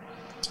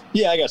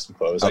 Yeah, I got some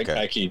clothes. Okay.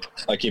 I keep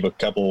a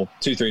couple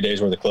 2-3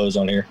 days worth of clothes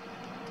on here.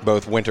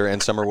 Both winter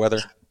and summer weather?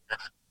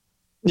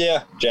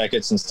 Yeah,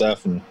 jackets and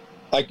stuff, and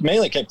I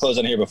mainly kept clothes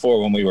on here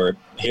before when we were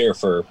here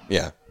for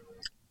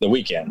the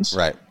weekends.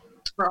 Right.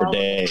 For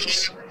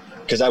days.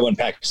 Because I wouldn't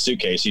pack a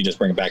suitcase. You just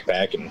bring a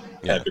backpack and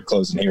have your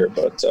clothes in here.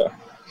 But,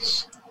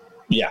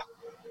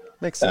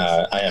 makes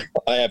sense.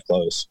 I have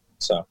clothes.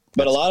 So,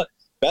 but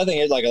bad thing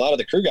is, like, a lot of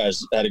the crew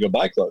guys had to go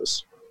buy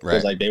clothes.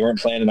 Because, like, they weren't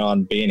planning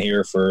on being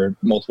here for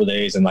multiple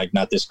days and, like,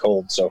 not this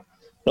cold. So,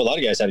 a lot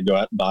of guys had to go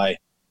out and buy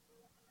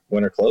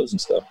winter clothes and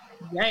stuff.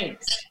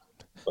 Yikes.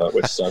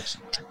 Which sucks.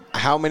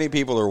 How many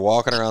people are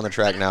walking around the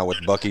track now with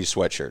Bucky's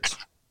sweatshirts?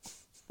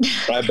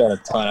 I bet a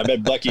ton. I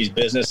bet Bucky's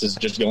business is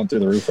just going through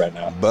the roof right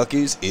now.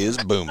 Bucky's is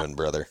booming,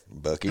 brother.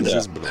 Bucky's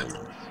is booming.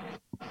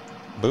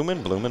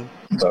 Booming?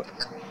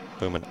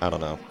 Booming. I don't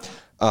know.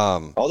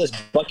 All this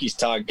Bucky's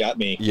talk got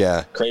me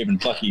craving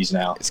Bucky's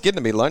now. It's getting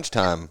to be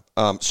lunchtime.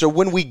 So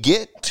when we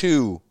get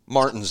to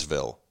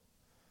Martinsville,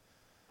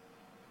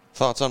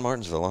 thoughts on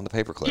Martinsville on the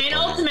paperclip?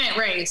 Penultimate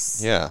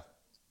race. Yeah.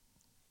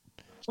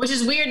 Which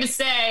is weird to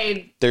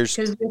say because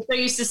we're so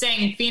used to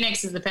saying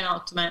Phoenix is the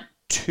penultimate.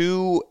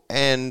 2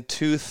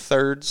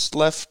 2/3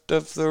 left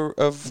of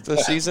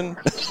the season.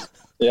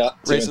 Yeah,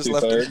 races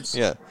left.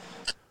 Yeah.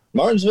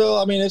 Martinsville,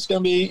 I mean, it's going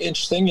to be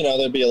interesting. You know,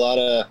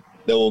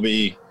 there will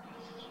be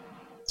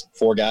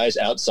 4 guys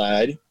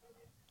outside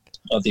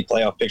of the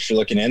playoff picture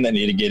looking in that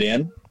need to get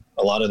in.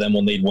 A lot of them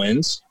will need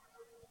wins.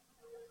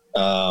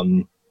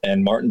 And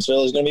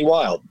Martinsville is going to be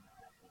wild.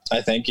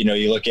 I think, you know,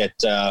 you look at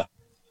the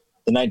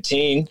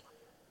 19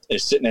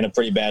 is sitting in a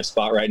pretty bad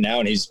spot right now,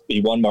 and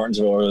he won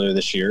Martinsville earlier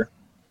this year.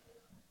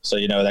 So,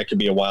 you know, that could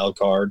be a wild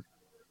card.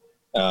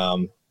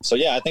 So,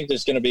 yeah, I think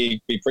there's going to be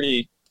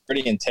pretty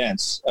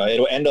intense.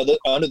 It'll end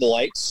under the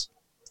lights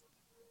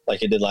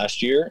like it did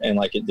last year and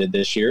like it did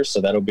this year.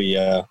 So that'll be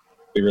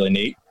really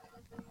neat.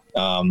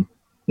 No,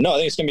 I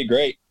think it's going to be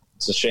great.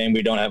 It's a shame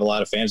we don't have a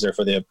lot of fans there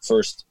for the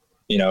first,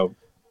 you know,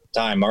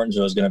 time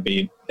Martinsville is going to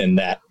be in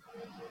that,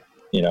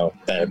 you know,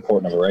 that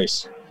important of a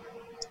race.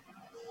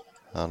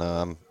 I don't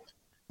know.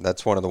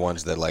 That's one of the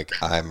ones that, like,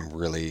 I'm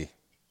really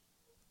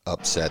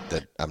upset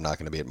that I'm not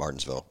going to be at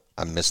Martinsville.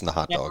 I'm missing the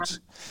hot dogs.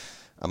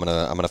 I'm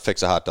gonna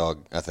fix a hot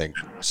dog, I think,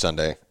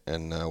 Sunday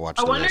and watch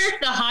the race. I wonder if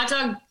the hot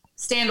dog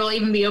stand will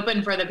even be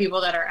open for the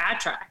people that are at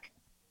track.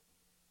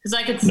 Because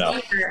I could see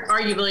where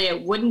arguably it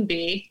wouldn't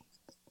be.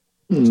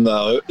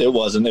 No, it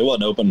wasn't. It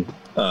wasn't open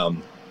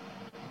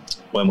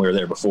when we were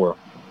there before.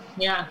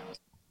 Yeah.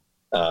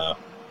 Are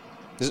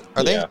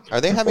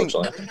they having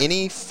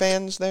any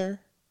fans there?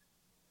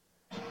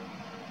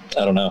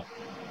 I don't know.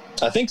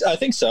 I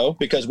think so,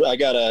 because I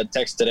got a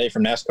text today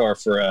from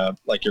NASCAR for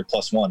like your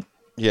 +1.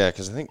 Yeah,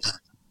 because I think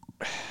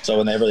so.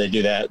 Whenever they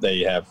do that, they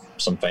have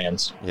some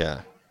fans.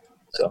 Yeah.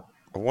 So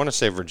I want to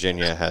say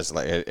Virginia has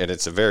and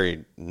it's a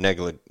very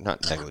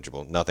not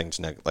negligible. Nothing's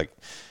like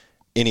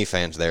any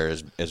fans there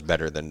is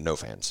better than no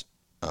fans.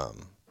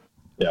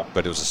 Yeah.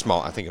 But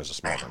I think it was a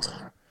small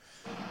number.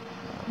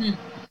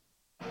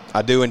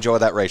 I do enjoy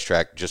that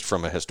racetrack just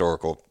from a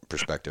historical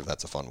perspective.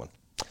 That's a fun one.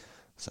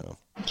 So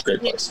great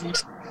place.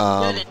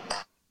 All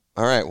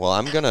right. Well,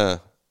 I'm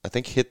gonna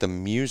hit the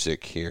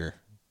music here.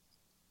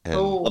 And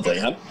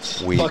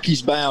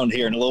Bucky's bound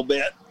here in a little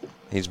bit.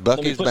 He's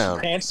Bucky's bound.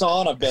 Some pants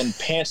on. I've been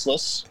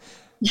pantsless.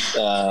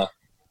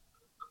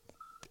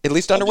 At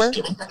least underwear?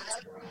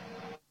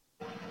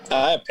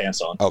 I have pants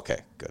on. Okay,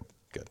 good.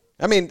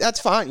 I mean, that's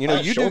fine. You know,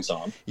 you do.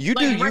 You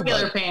do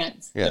regular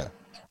pants. Yeah.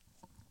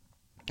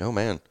 Oh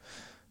man,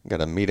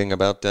 got a meeting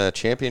about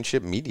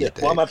championship media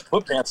day. Well, I'm gonna have to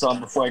put pants on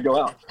before I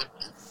go out.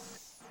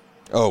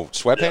 Oh,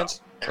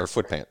 sweatpants or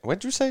foot pants? What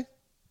did you say?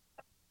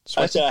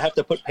 I said I have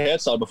to put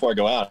pants on before I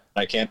go out.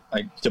 I can't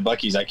to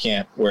Bucky's. I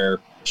can't wear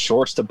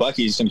shorts to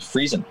Bucky's. It's gonna be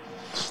freezing.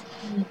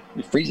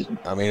 You're freezing.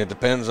 I mean, it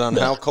depends on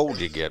how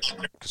cold you get.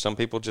 Because some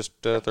people just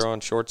throw on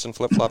shorts and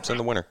flip flops in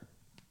the winter.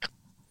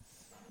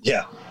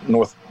 Yeah,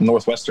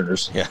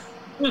 Northwesterners. Yeah,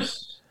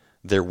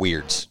 they're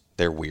weirds.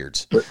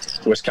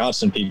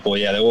 Wisconsin people,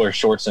 yeah, they wear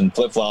shorts and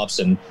flip flops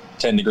in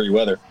 10-degree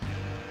weather.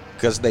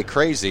 Because they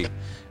crazy,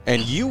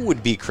 and you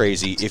would be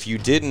crazy if you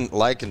didn't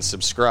like and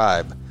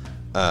subscribe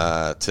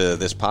to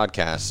this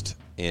podcast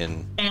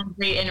and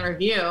rate and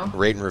review.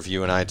 Rate and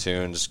review in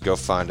iTunes. Go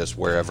find us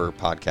wherever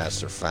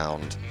podcasts are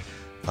found,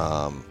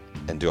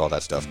 and do all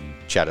that stuff.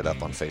 Chat it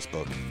up on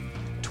Facebook.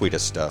 Tweet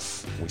us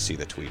stuff. We see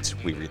the tweets.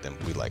 We read them.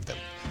 We like them.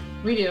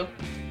 We do.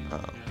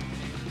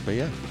 But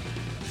yeah.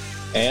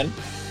 And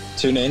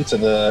tune in to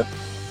the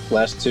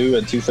last 2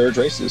 2/3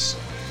 races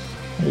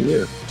of the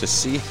year to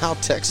see how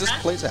Texas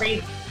plays out.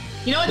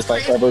 You know what's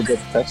crazy? If I ever get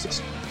to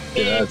Texas.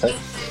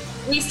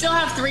 We still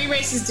have 3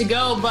 races to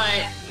go,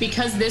 but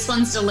because this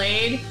one's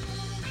delayed,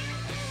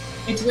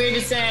 it's weird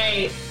to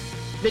say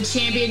the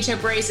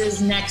championship race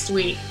is next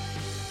week.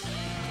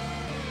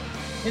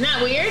 Isn't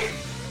that weird?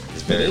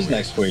 It is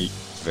next week.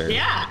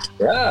 Yeah.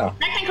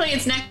 Technically,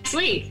 it's next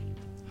week.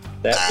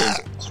 That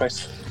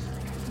is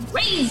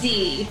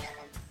crazy.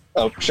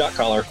 Oh, shot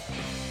caller.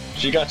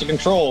 She got to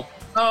control.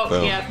 Oh,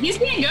 boom. Yeah. He's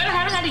being good. I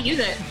haven't had to use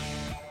it.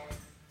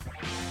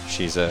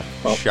 She's a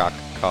shock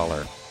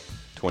collar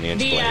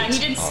 20-inch Yeah, blades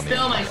he did on the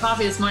spill my Empire.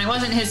 coffee this morning. It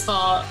wasn't his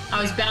fault.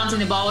 I was bouncing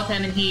the ball with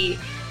him, and he,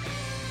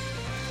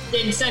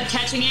 instead of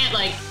catching it,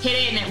 like hit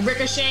it, and it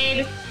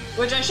ricocheted,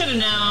 which I should have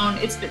known.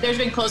 There's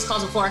been close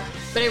calls before,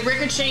 but it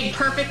ricocheted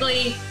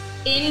perfectly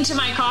into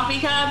my coffee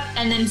cup,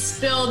 and then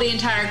spilled the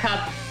entire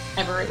cup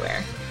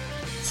everywhere.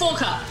 Full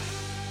cup.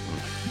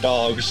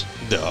 Dogs.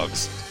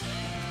 Dogs.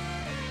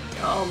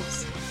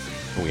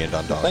 We end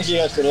on dogs. Thank you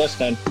guys for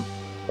listening.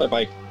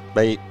 Bye-bye.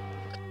 Bye.